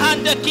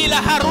somahande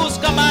kila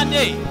haruska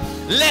mande.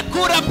 Le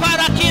kura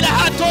para kila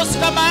hatos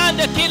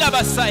kamande kila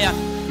basaya.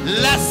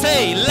 La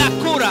se, la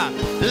cura,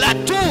 la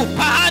tu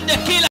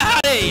pahande kila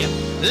hare,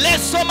 le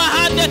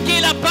somahande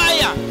kila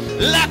paya,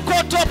 la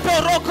koto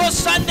poroko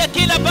sande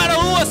kila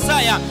barua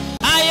saya,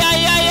 ay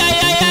ay ay ay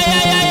ay ay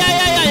ay ay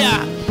ay ay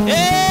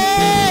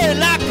ay,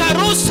 la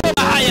karuso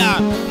bahaya,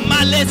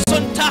 male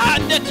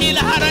sontahande kila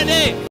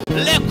harane,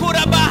 le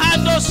cura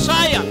bahando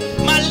saya,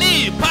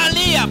 mali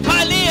palia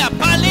palia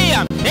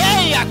palia,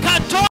 eya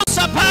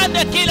katosa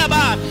pande kila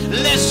ba,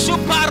 le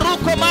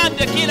suparuko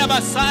mande kila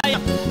basaya.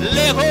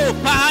 Leho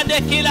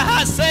pahande kila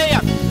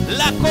haseya,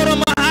 la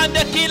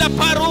koromahande kila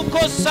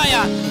paruko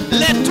saya,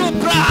 le tu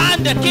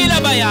prahande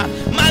kila baya,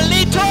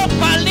 malito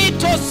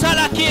palito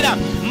salakila,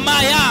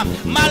 maya,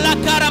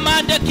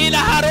 malakaramande kila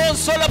haron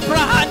solo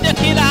prahande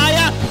kila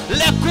haya,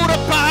 le kuro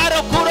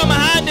paharo kuro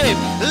mahande,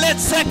 le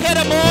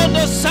sekere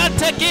mondo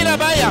sate kila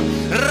baya,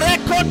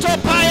 rekoto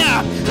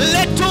paya,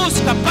 le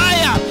tuska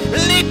paya,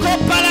 liko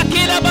para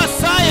kila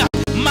basaya.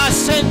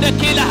 Masende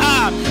kila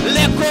ha,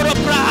 le koro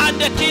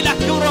prahande kila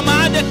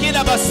kuromande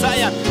kila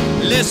basaya,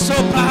 le so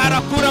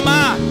prahara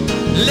kurama,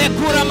 le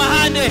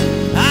kuramahande,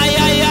 ay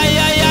ay ay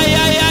ay ay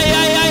ay ay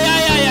ay ay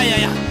ay ay ay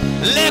ay,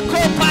 le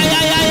kopa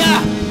ya ya ya,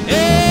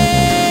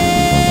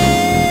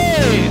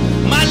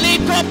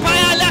 maliko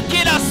paya la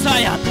kila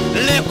saya,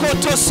 le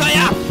koto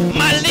saya,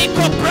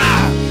 maliko pra,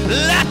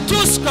 la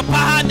tuska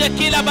pahande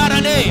kila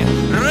barane,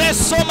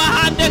 reso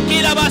mahande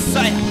kila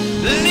basaya,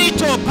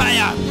 lito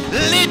paya.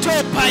 Lito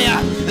paya,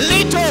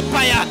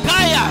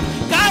 kaya,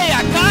 kaya,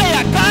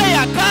 kaya,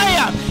 kaya,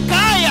 kaya,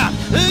 kaya,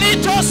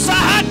 lito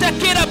sahate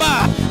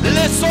kiraba,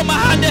 leso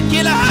mahande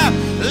kila,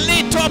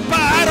 lito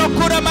paharo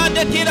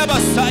kuramande kila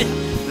basaya,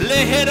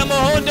 lehera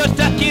mohondo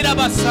takira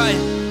basaya.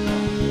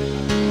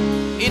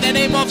 In the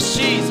name of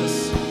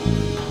Jesus.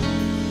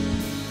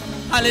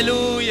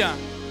 Hallelujah.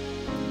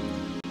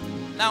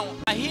 Now,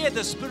 I hear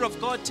the Spirit of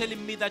God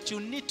telling me that you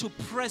need to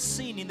press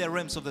in the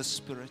realms of the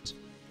Spirit.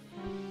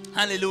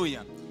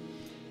 Hallelujah.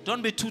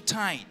 Don't be too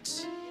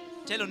tight.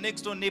 Tell your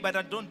next door neighbor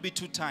that don't be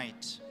too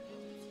tight.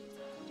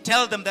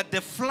 Tell them that the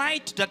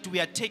flight that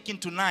we are taking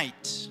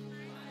tonight,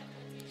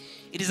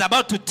 it is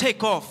about to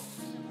take off.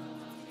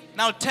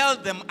 Now tell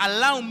them,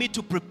 allow me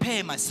to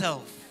prepare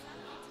myself.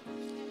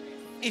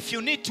 If you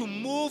need to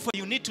move or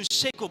you need to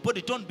shake your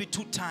body, don't be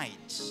too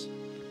tight.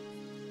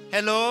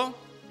 Hello?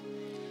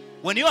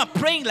 When you are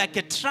praying like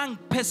a drunk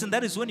person,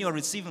 that is when you are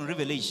receiving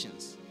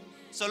revelations.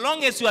 So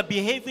long as you are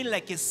behaving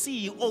like a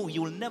CEO,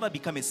 you will never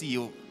become a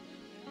CEO.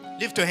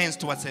 Lift your hands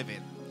towards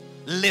heaven.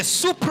 Le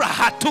supra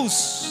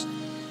hatus.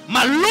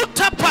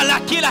 Maluta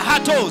palakila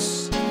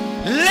hatos.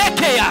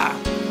 Lekeya.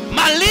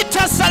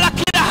 Malita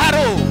salakila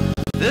haro.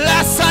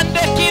 La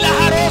sande kila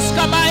haros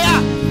kamaya.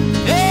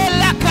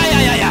 La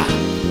kaya ya ya.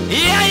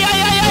 Ya ya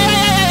ya ya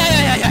ya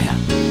ya ya ya.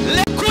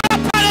 Le kura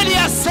pale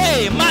dia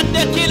se.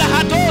 Mande kila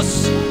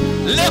hatos.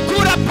 Le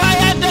kura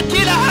paya de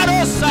kila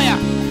harosaya.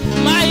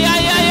 Maya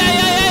ya ya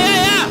ya ya ya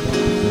ya.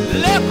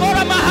 Le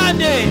kura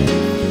mahande.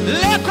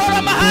 Le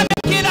kura mahande.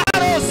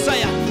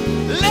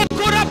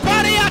 Lekura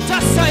pariata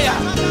saya,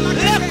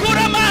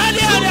 lekura mahali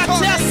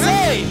aliatia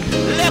say,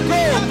 leko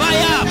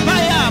baya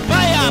baya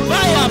baya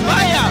baya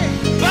baya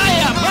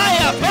baya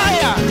baya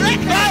baya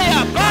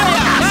baya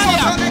baya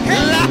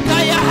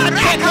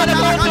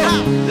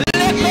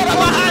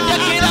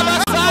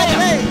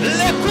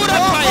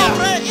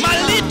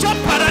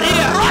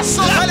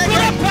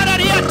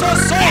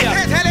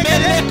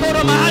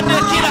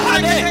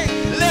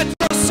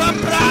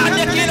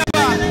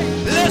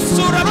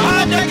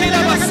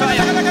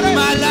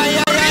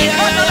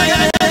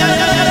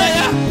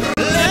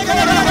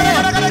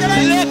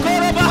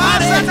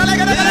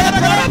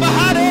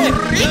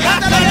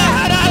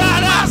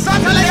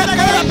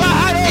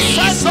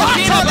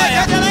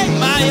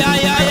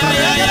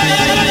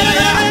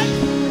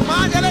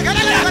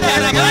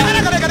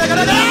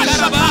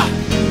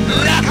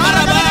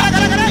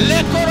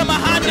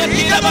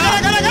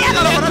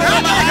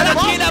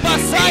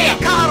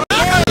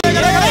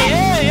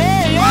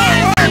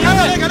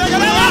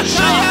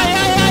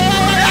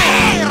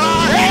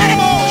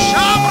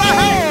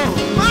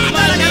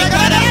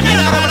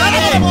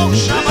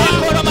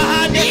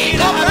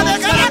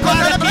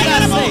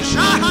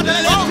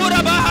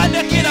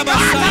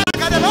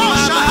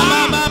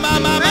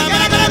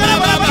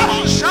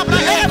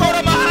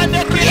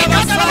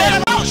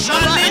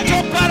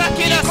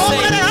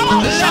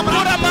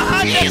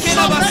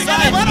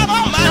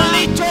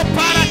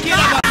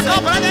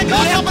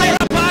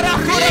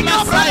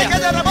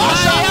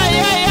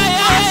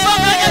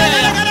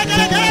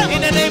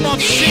In the name of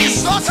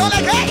Jesus.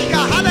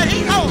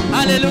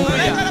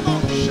 Hallelujah.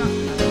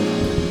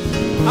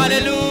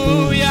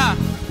 Hallelujah.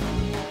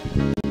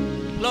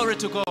 Glory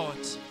to God.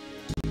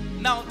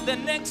 Now, the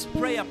next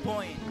prayer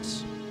point.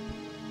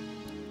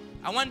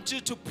 I want you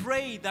to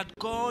pray that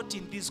God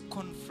in this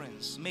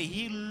conference, may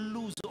He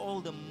lose all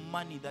the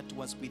money that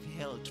was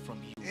withheld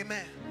from you.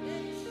 Amen.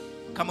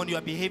 Come on, you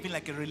are behaving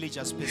like a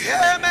religious person.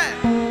 Amen.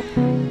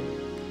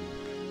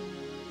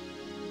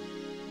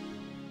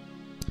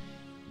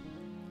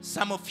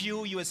 Some of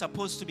you, you were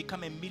supposed to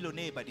become a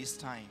millionaire by this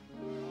time.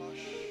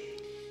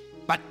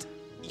 But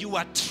you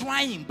are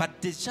trying,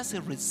 but there's just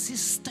a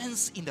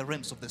resistance in the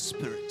realms of the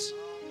Spirit.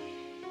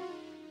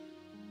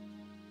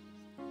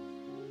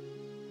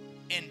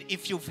 And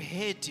if you've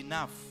heard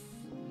enough,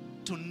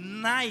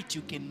 tonight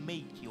you can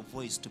make your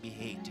voice to be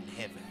heard in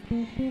heaven.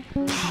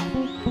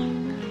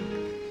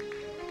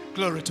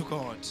 Glory to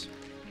God.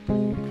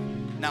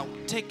 Now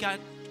take out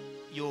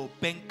your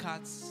bank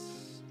cards,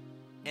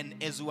 and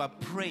as we are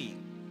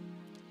praying,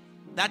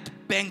 that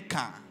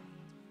banker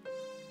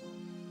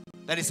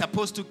that is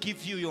supposed to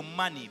give you your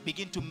money,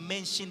 begin to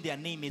mention their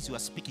name as you are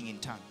speaking in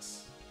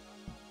tongues.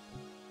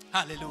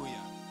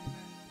 Hallelujah.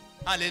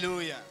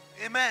 Hallelujah.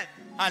 Amen.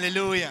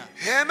 Hallelujah.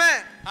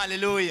 Amen.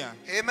 Hallelujah.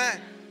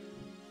 Amen.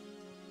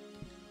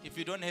 If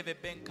you don't have a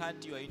bank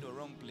card, you are in the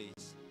wrong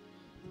place.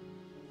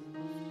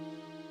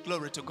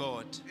 Glory to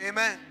God.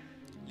 Amen.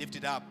 Lift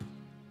it up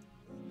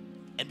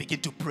and begin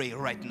to pray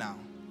right now.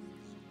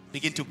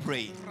 Begin to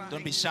pray.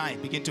 Don't be shy.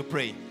 Begin to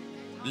pray.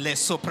 Le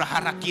sopra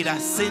harakira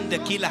sende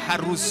kila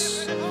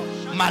harus.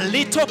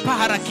 Malito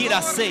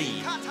paharakira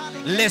sei.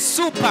 Le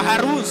supa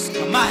harus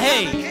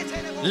mahei.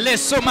 Le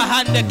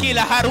somahande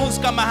kila harus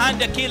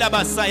kamahande kila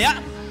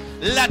basaya.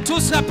 La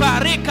tusa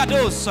parika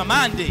dos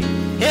mande.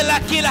 Hela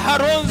kila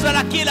haronza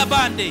la kila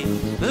bande.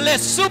 Le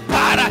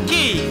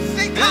suparaki.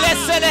 Le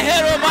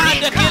selehero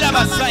mande kila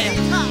basaya.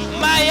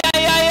 Maya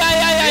ya ya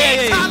ya ya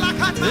ya.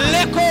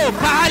 Leko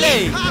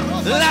pale.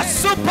 La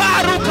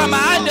suparu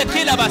kamahande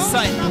kila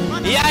basaya.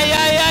 Ya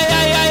ya ya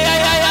ya ya ya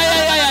ya ya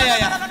ya ya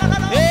ya.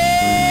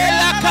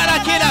 La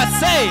karakila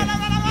say.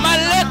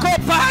 Maleko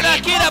para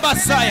kila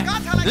basaya.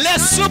 Le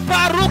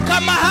suparuka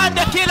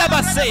mahanda kila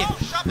basaya.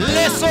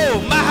 Le so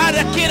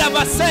mahanda kila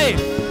basaya.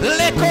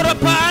 Le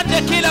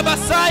koropande kila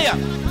basaya.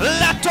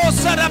 La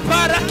tosara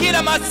para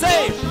kila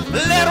masaya.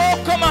 Le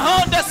roko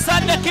mahonda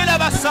sande kila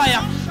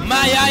basaya.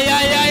 Maya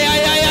ya ya ya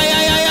ya ya ya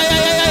ya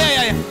ya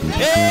ya ya.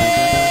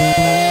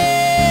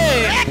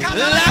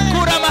 La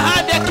kura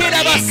mahanda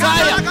kila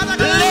basaya.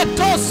 Le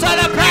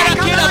tosara para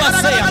kila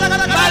basaya.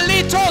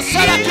 Malito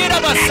sara kila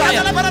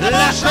basaya.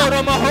 La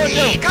kura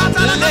mahonda.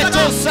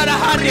 Leto sara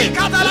hande.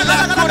 La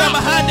kura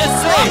mahanda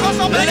se.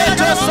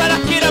 Leto sara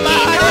kila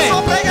mahande.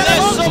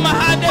 Leso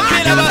mahanda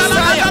kila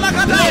basaya.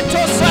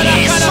 Leto sara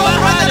kila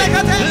mahande.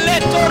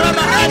 Leto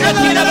ramahanda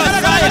kila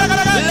basaya.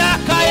 La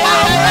kaya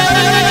ya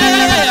ya ya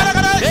ya ya.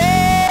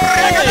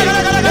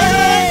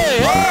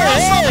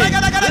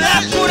 La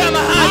kura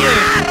mahande.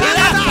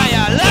 La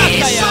kaya, la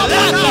kaya,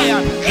 la kaya.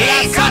 La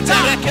sata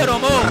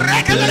rekeromo. La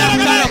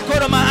kara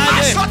kura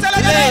mahande.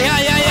 Ya ya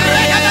ya ya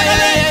ya ya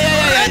ya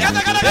ya.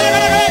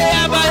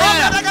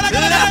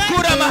 La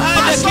kura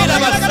mahande kila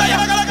basaya.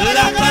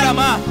 La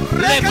karama.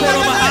 Le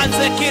kura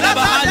mahande kila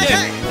bahande.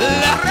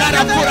 La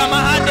kara kura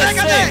mahande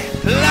se.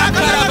 La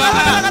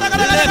karabaha.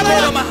 Le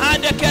kura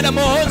mahande kila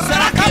mohonsa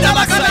kila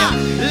basaya.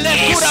 Le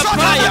kura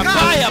paya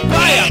paya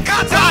paya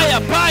paya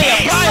paya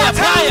paya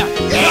paya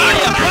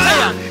paya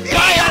paya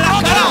paya la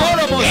kara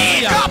horo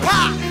mosia.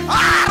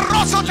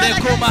 Le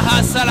kura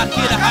mahasa la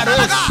kila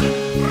harus.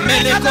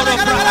 Mele kura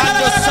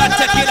prahando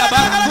sate kila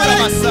bakura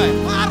masaya.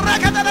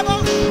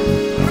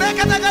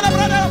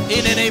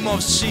 In the name of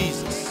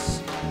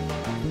Jesus.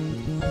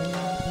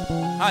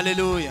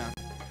 Hallelujah.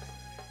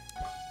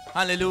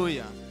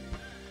 Hallelujah.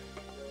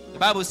 The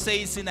Bible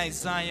says in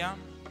Isaiah,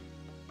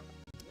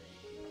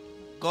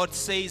 God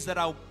says that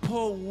I'll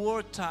pour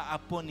water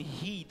upon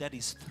he that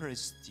is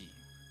thirsty.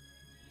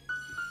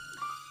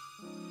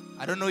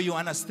 I don't know you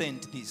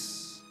understand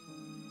this.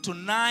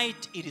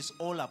 Tonight it is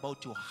all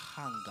about your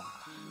hunger.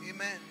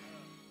 Amen.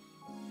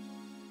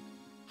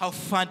 How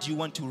far do you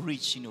want to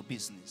reach in your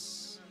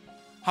business?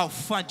 How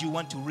far do you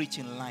want to reach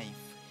in life?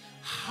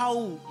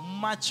 How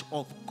much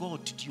of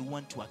God do you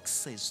want to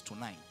access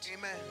tonight?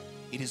 Amen.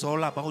 It is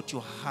all about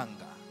your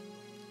hunger.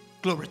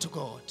 Glory to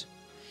God.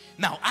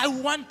 Now, I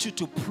want you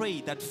to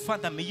pray that,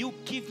 Father, may you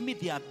give me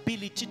the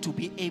ability to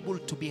be able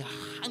to be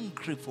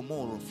hungry for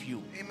more of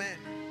you. Amen.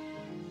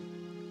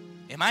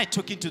 Am I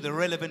talking to the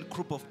relevant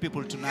group of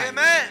people tonight?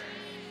 Amen.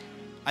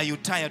 Are you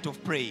tired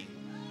of praying?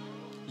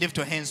 Lift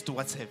your hands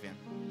towards heaven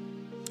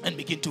and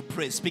begin to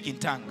pray. Speak in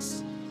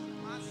tongues.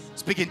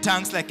 Speak in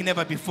tongues like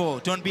never before.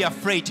 Don't be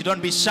afraid.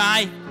 Don't be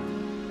shy.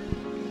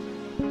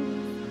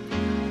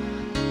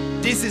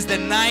 This is the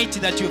night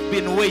that you've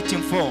been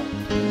waiting for.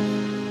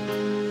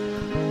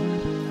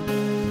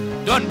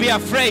 Don't be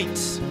afraid.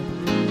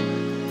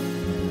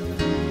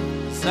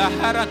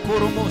 Sahara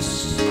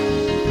Kurumos.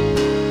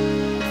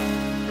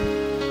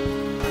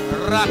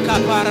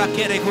 Rakapara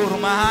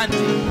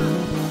Keregurmahandi.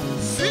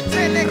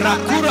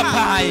 Rakura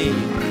Pai.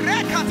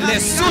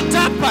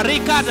 Lesuta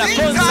Parika da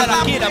Konza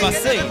la Kila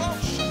Base.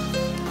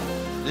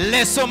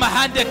 Leso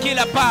Mahande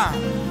Kila Pa.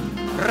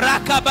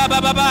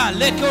 Rakababa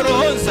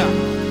Lekorohonza.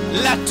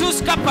 La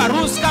Tuska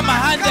Paruska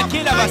Mahande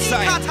Kila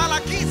Basai.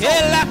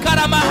 Ela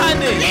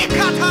Karamahande.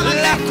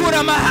 La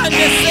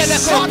Kuramahande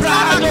Seleko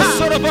Prado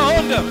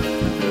Sorobohondo.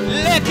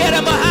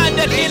 Lekera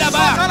Mahande Kila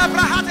Ba.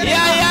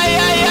 Ya.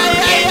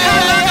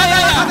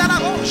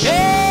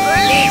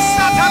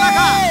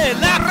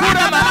 La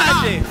Kura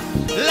Mahande.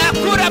 La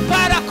Kura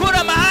Para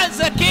Kura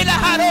Mahanza Kila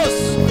Haros.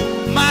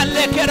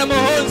 Malekera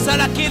Mohonza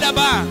la Kila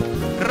Ba.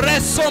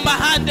 Reso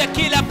Mahande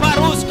Kila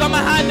Paruska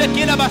Mahande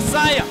Kila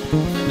Basaya.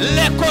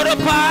 Le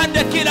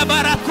Koropande Kila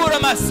Barakura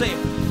Mase.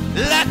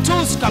 La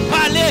Tuska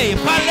Pale.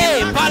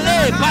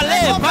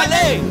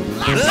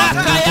 La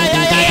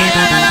Kaya.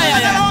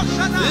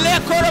 Le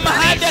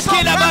Koromahande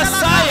Kila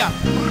Basaya.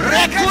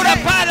 Rekura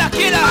Pala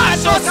Kila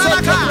Hado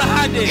Soto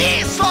Brahande.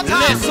 Le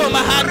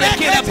Somahande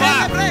Kila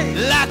Pa.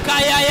 La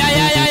Kaya.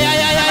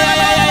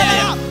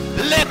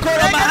 Le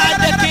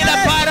Koromahande Kila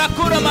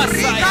Barakura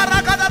Masaya.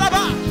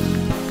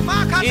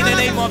 In the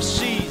name of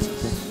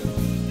Jesus.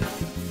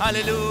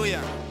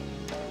 Hallelujah.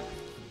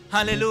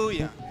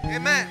 Hallelujah.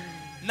 Amen.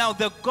 Now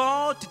the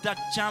God that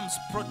jumps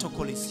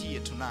protocol is here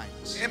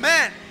tonight.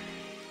 Amen.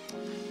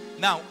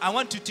 Now I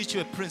want to teach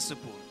you a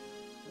principle.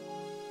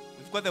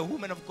 We've got the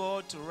woman of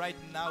God right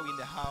now in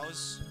the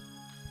house.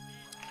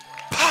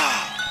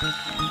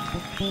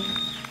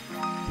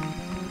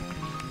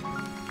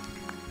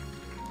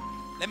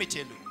 Let me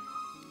tell you.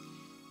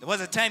 There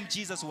was a time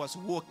Jesus was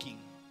walking.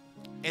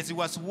 As he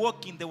was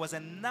walking, there was a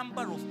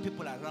number of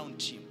people around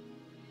him.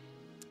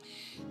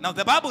 Now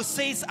the Bible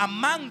says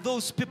among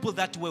those people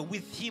that were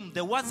with him,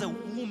 there was a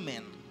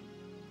woman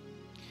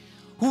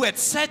who had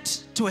said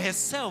to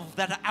herself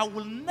that I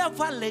will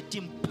never let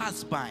him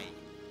pass by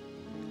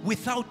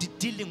without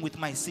dealing with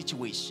my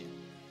situation.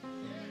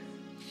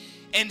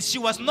 And she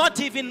was not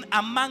even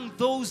among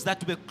those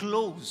that were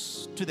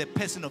close to the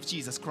person of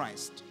Jesus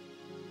Christ.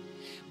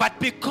 But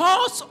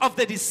because of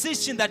the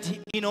decision that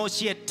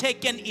she had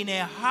taken in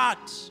her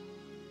heart,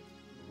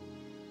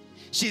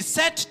 she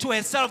said to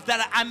herself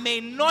that I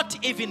may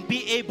not even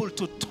be able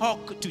to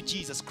talk to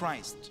Jesus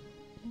Christ,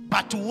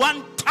 but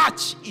one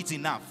touch is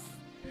enough.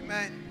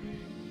 Amen.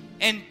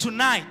 And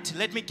tonight,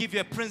 let me give you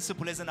a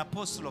principle as an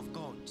apostle of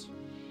God.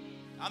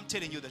 I'm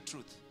telling you the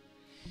truth.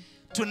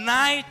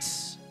 Tonight,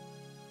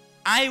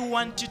 I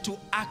want you to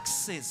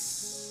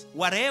access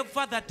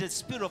whatever that the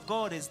Spirit of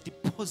God has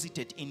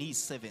deposited in His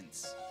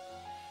servants.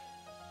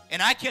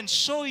 And I can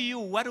show you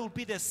what will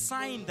be the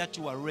sign that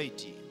you are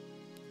ready.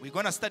 We're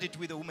going to start it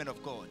with the woman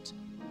of God.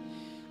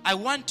 I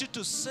want you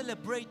to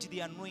celebrate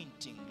the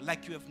anointing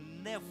like you have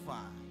never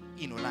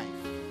in your life.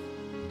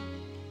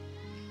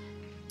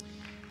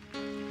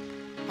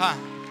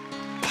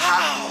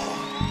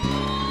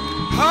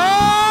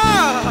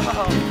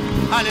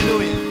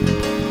 Hallelujah.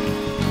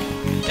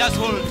 Just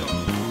hold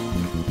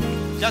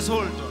on. Just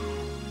hold on.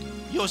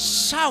 Your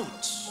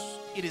shout,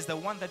 it is the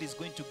one that is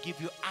going to give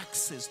you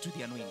access to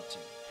the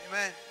anointing.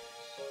 Amen.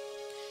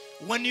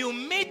 When you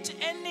meet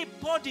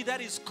anybody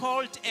that is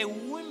called a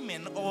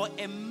woman or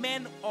a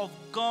man of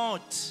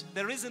God,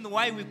 the reason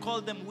why we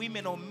call them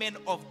women or men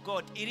of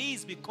God, it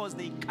is because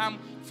they come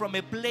from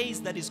a place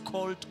that is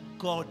called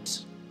God.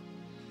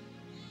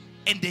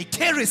 And they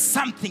carry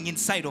something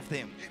inside of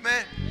them.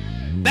 Amen.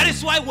 That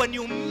is why when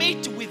you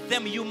meet with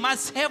them, you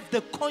must have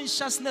the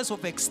consciousness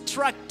of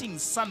extracting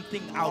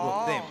something out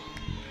of them.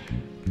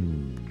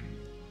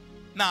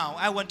 Now,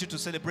 I want you to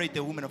celebrate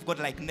the woman of God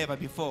like never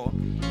before.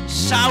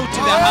 Shout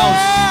to the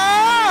house.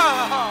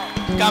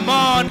 Come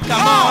on,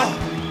 come on.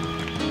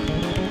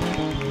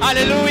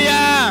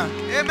 Hallelujah.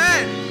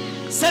 Amen.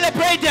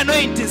 Celebrate the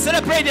anointing.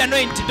 Celebrate the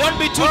anointing. Don't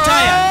be too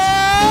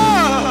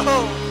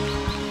tired.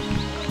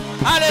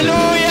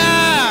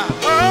 Hallelujah.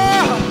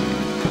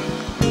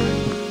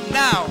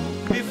 Now,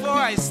 before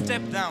I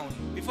step down,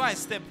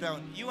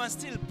 you are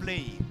still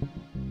playing.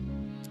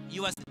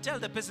 You are still, tell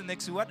the person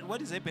next to you,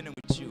 what is happening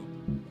with you?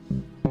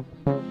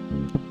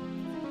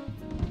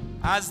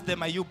 Ask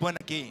them, are you born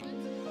again?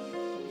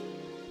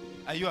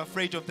 Are you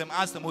afraid of them?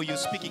 Ask them, are you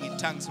speaking in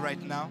tongues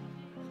right now?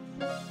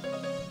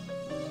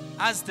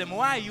 Ask them,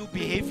 why are you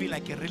behaving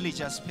like a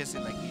religious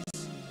person like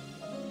this?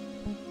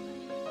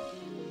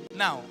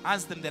 Now,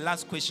 ask them the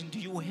last question. Do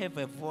you have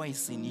a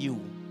voice in you?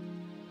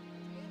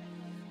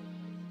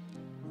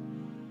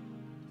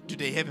 Do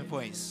they have a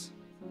voice?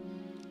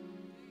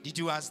 Did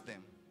you ask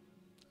them?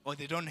 Or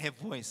they don't have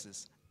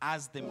voices?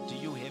 Ask them, do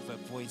you have a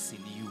voice in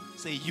you?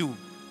 Say you.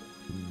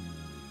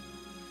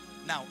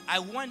 Now, I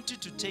want you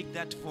to take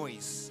that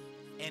voice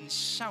and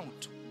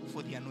shout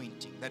for the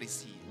anointing that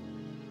is here.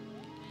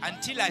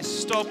 Until I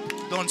stop,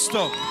 don't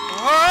stop.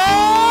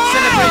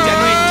 Celebrate the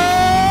anointing.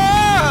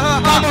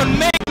 Come on,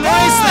 make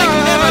noise like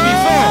never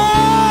before.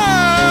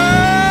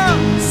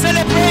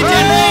 Celebrate the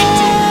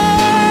anointing.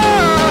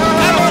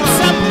 Come on,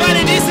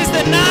 somebody, this is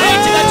the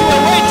night that you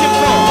were waiting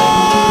for.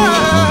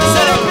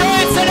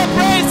 Celebrate,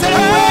 celebrate,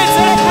 celebrate,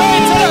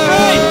 celebrate,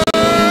 celebrate.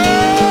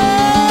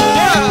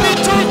 Don't be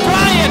too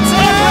quiet,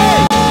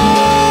 celebrate.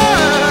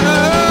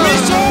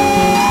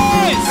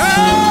 Rejoice.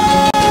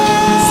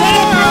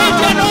 Celebrate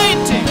the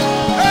anointing.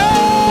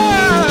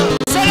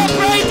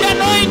 Celebrate the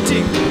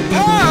anointing.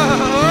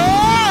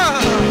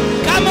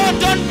 Come on,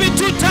 don't be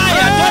too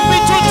tired. Don't be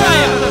too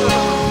tired.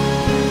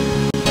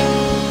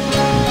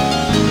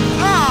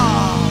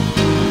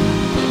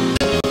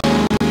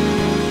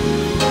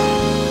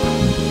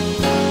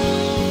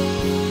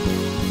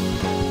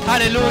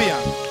 Hallelujah.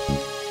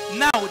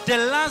 Now, the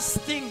last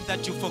thing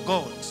that you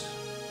forgot.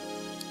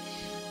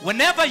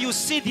 Whenever you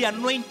see the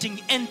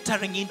anointing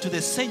entering into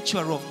the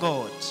sanctuary of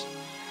God,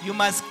 you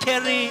must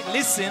carry,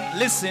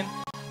 listen,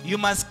 you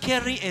must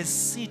carry a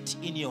seed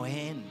in your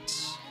hand.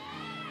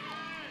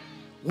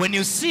 When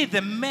you see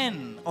the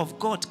men of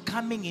God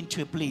coming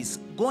into a place,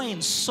 go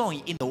and sow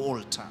in the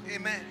altar.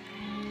 Amen.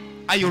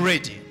 Are you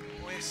ready?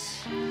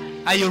 Yes.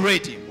 Are you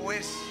ready?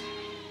 Yes.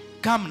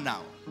 Come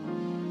now.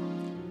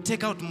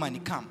 Take out money.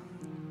 Come.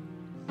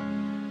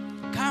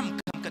 Come.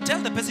 Tell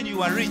the person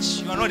you are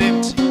rich. You are not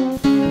empty.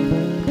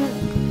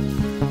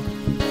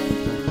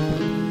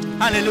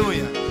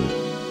 Hallelujah.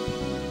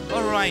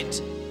 All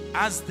right.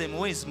 Ask them,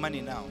 where is money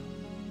now?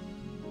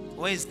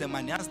 Where is the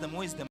money? Ask them,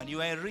 where is the money?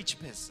 You are a rich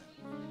person.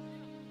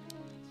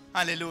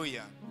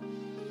 Hallelujah.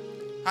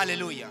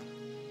 Hallelujah.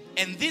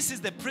 And this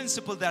is the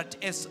principle that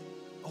as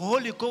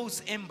Holy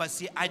Ghost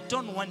Embassy, I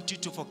don't want you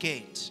to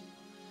forget.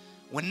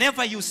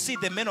 Whenever you see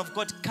the men of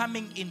God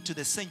coming into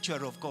the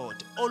sanctuary of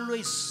God,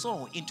 always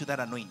sow into that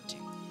anointing.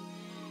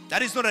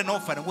 That is not an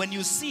offering. When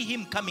you see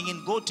him coming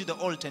in, go to the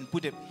altar and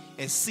put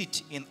a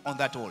seat on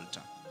that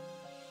altar.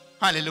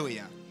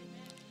 Hallelujah.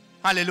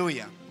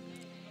 Hallelujah.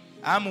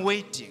 I'm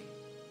waiting.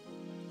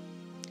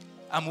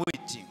 I'm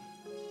waiting.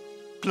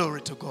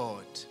 Glory to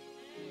God.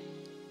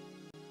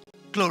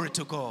 Glory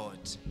to God.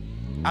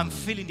 I'm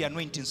feeling the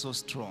anointing so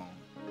strong.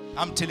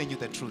 I'm telling you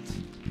the truth.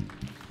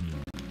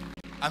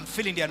 I'm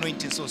feeling the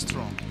anointing so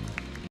strong.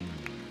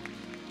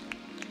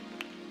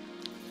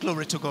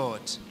 Glory to God.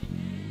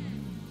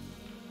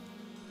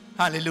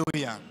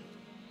 Hallelujah.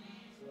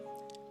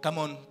 Come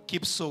on,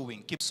 keep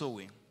sowing, keep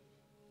sowing.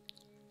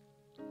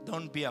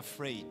 Don't be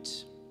afraid.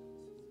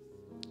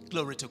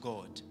 Glory to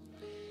God.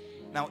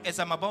 Now, as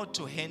I'm about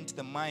to hand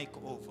the mic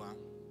over,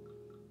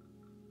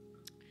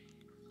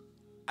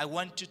 I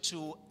want you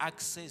to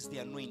access the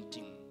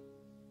anointing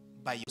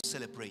by your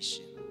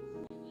celebration.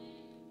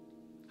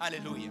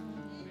 Hallelujah.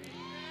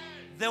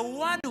 The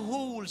one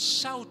who will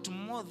shout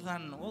more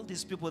than all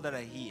these people that are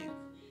here,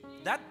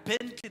 that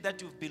Bentley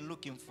that you've been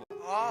looking for,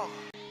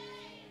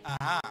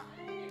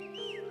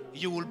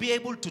 you will be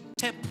able to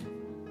tap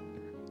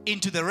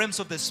into the realms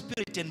of the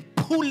spirit and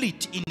pull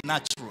it in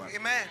natural.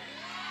 Amen.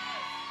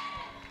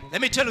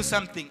 Let me tell you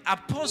something.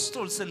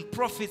 Apostles and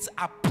prophets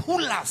are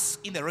pullers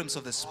in the realms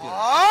of the spirit.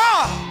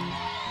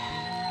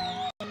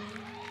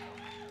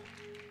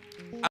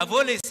 I've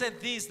always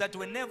said this, that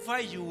whenever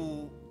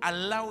you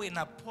allow an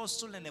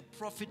apostle and a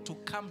prophet to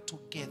come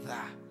together,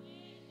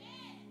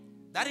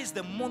 that is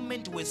the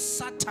moment where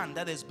Satan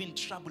that has been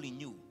troubling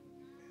you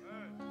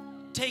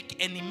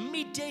take an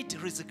immediate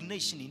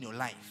resignation in your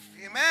life.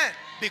 Amen.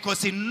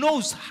 Because he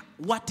knows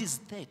what is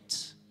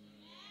that.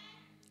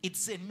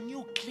 It's a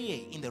nuclear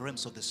in the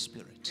realms of the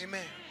spirit.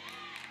 Amen.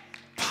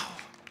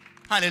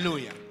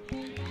 Hallelujah.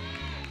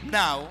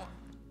 Now,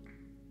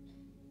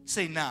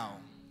 say now.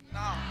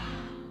 Now.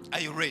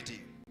 Are you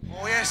ready?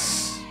 Oh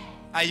yes.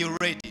 Are you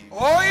ready?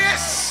 Oh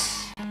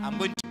yes. I'm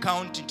going to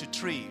count into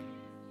 3.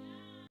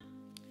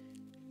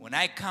 When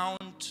I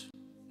count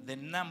the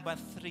number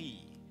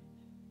 3,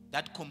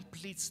 that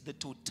completes the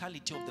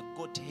totality of the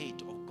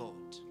Godhead of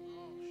God.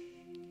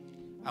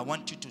 I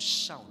want you to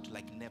shout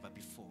like never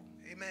before.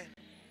 Amen.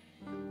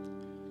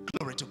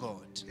 Glory to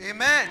God.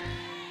 Amen.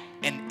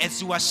 And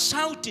as you are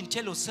shouting,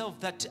 tell yourself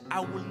that I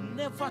will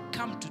never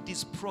come to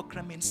this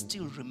program and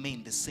still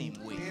remain the same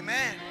way.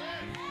 Amen.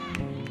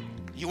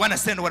 You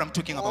understand what I'm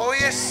talking about? Oh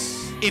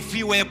yes. If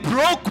you were a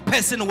broke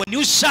person, when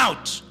you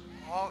shout,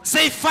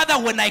 say, Father,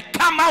 when I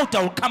come out,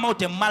 I will come out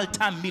a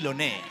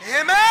multi-millionaire.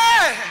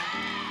 Amen.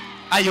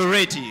 Are you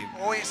ready?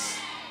 Oh yes.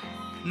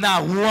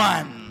 Now,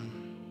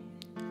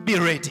 1. Be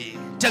ready.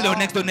 Tell your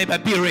next door neighbor,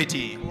 be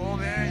ready. Oh,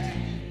 very.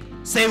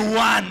 Say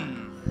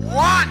 1.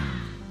 1.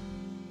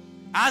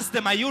 Ask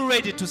them, are you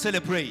ready to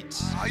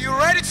celebrate? Are you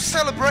ready to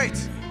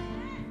celebrate?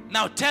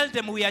 Now tell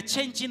them we are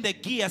changing the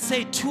gear.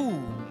 Say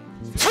 2.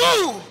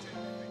 2.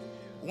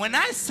 When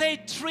I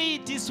say 3,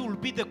 this will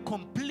be the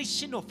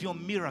completion of your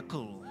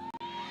miracle.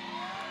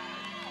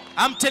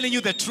 I'm telling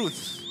you the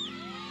truth.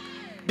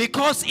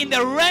 Because in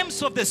the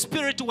realms of the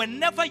spirit,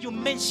 whenever you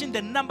mention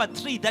the number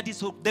 3, that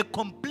is the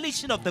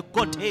completion of the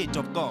Godhead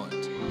of God.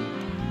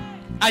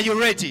 Are you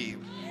ready?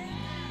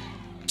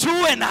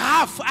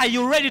 2.5. Are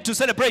you ready to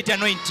celebrate the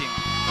anointing?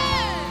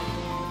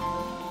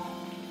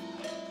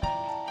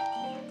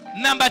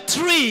 Number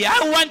 3,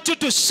 I want you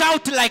to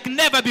shout like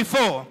never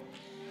before.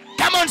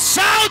 Come on,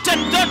 shout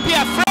and don't be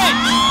afraid.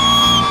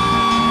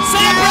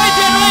 Celebrate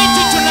the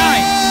anointing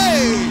tonight.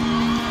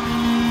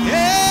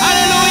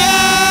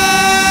 Hallelujah.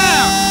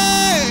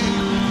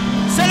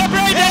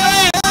 Celebrate the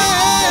anointing.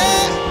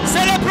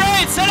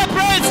 Celebrate,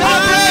 celebrate,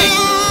 celebrate.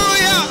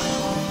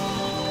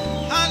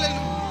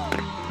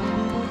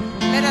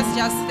 Let us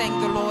just thank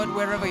the Lord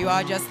wherever you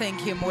are. Just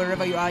thank Him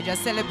wherever you are.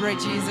 Just celebrate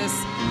Jesus.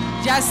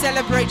 Just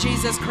celebrate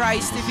Jesus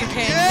Christ if you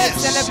can. Yes.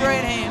 Let's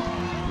celebrate Him.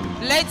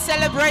 Let's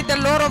celebrate the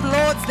Lord of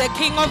Lords, the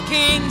King of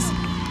Kings,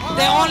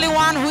 the only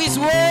one who is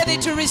worthy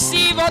to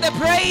receive all the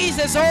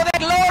praises, all the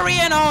glory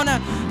and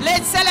honor.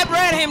 Let's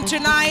celebrate Him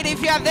tonight.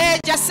 If you are there,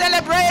 just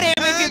celebrate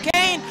Him if you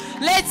can.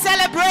 Let's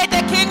celebrate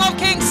the King of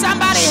Kings.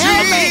 Somebody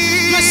help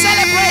me to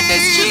celebrate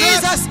this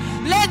Jesus.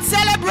 Let's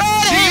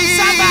celebrate Him,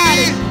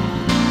 somebody.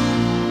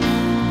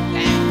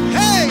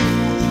 Hey!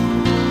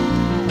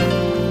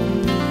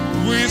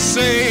 We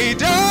say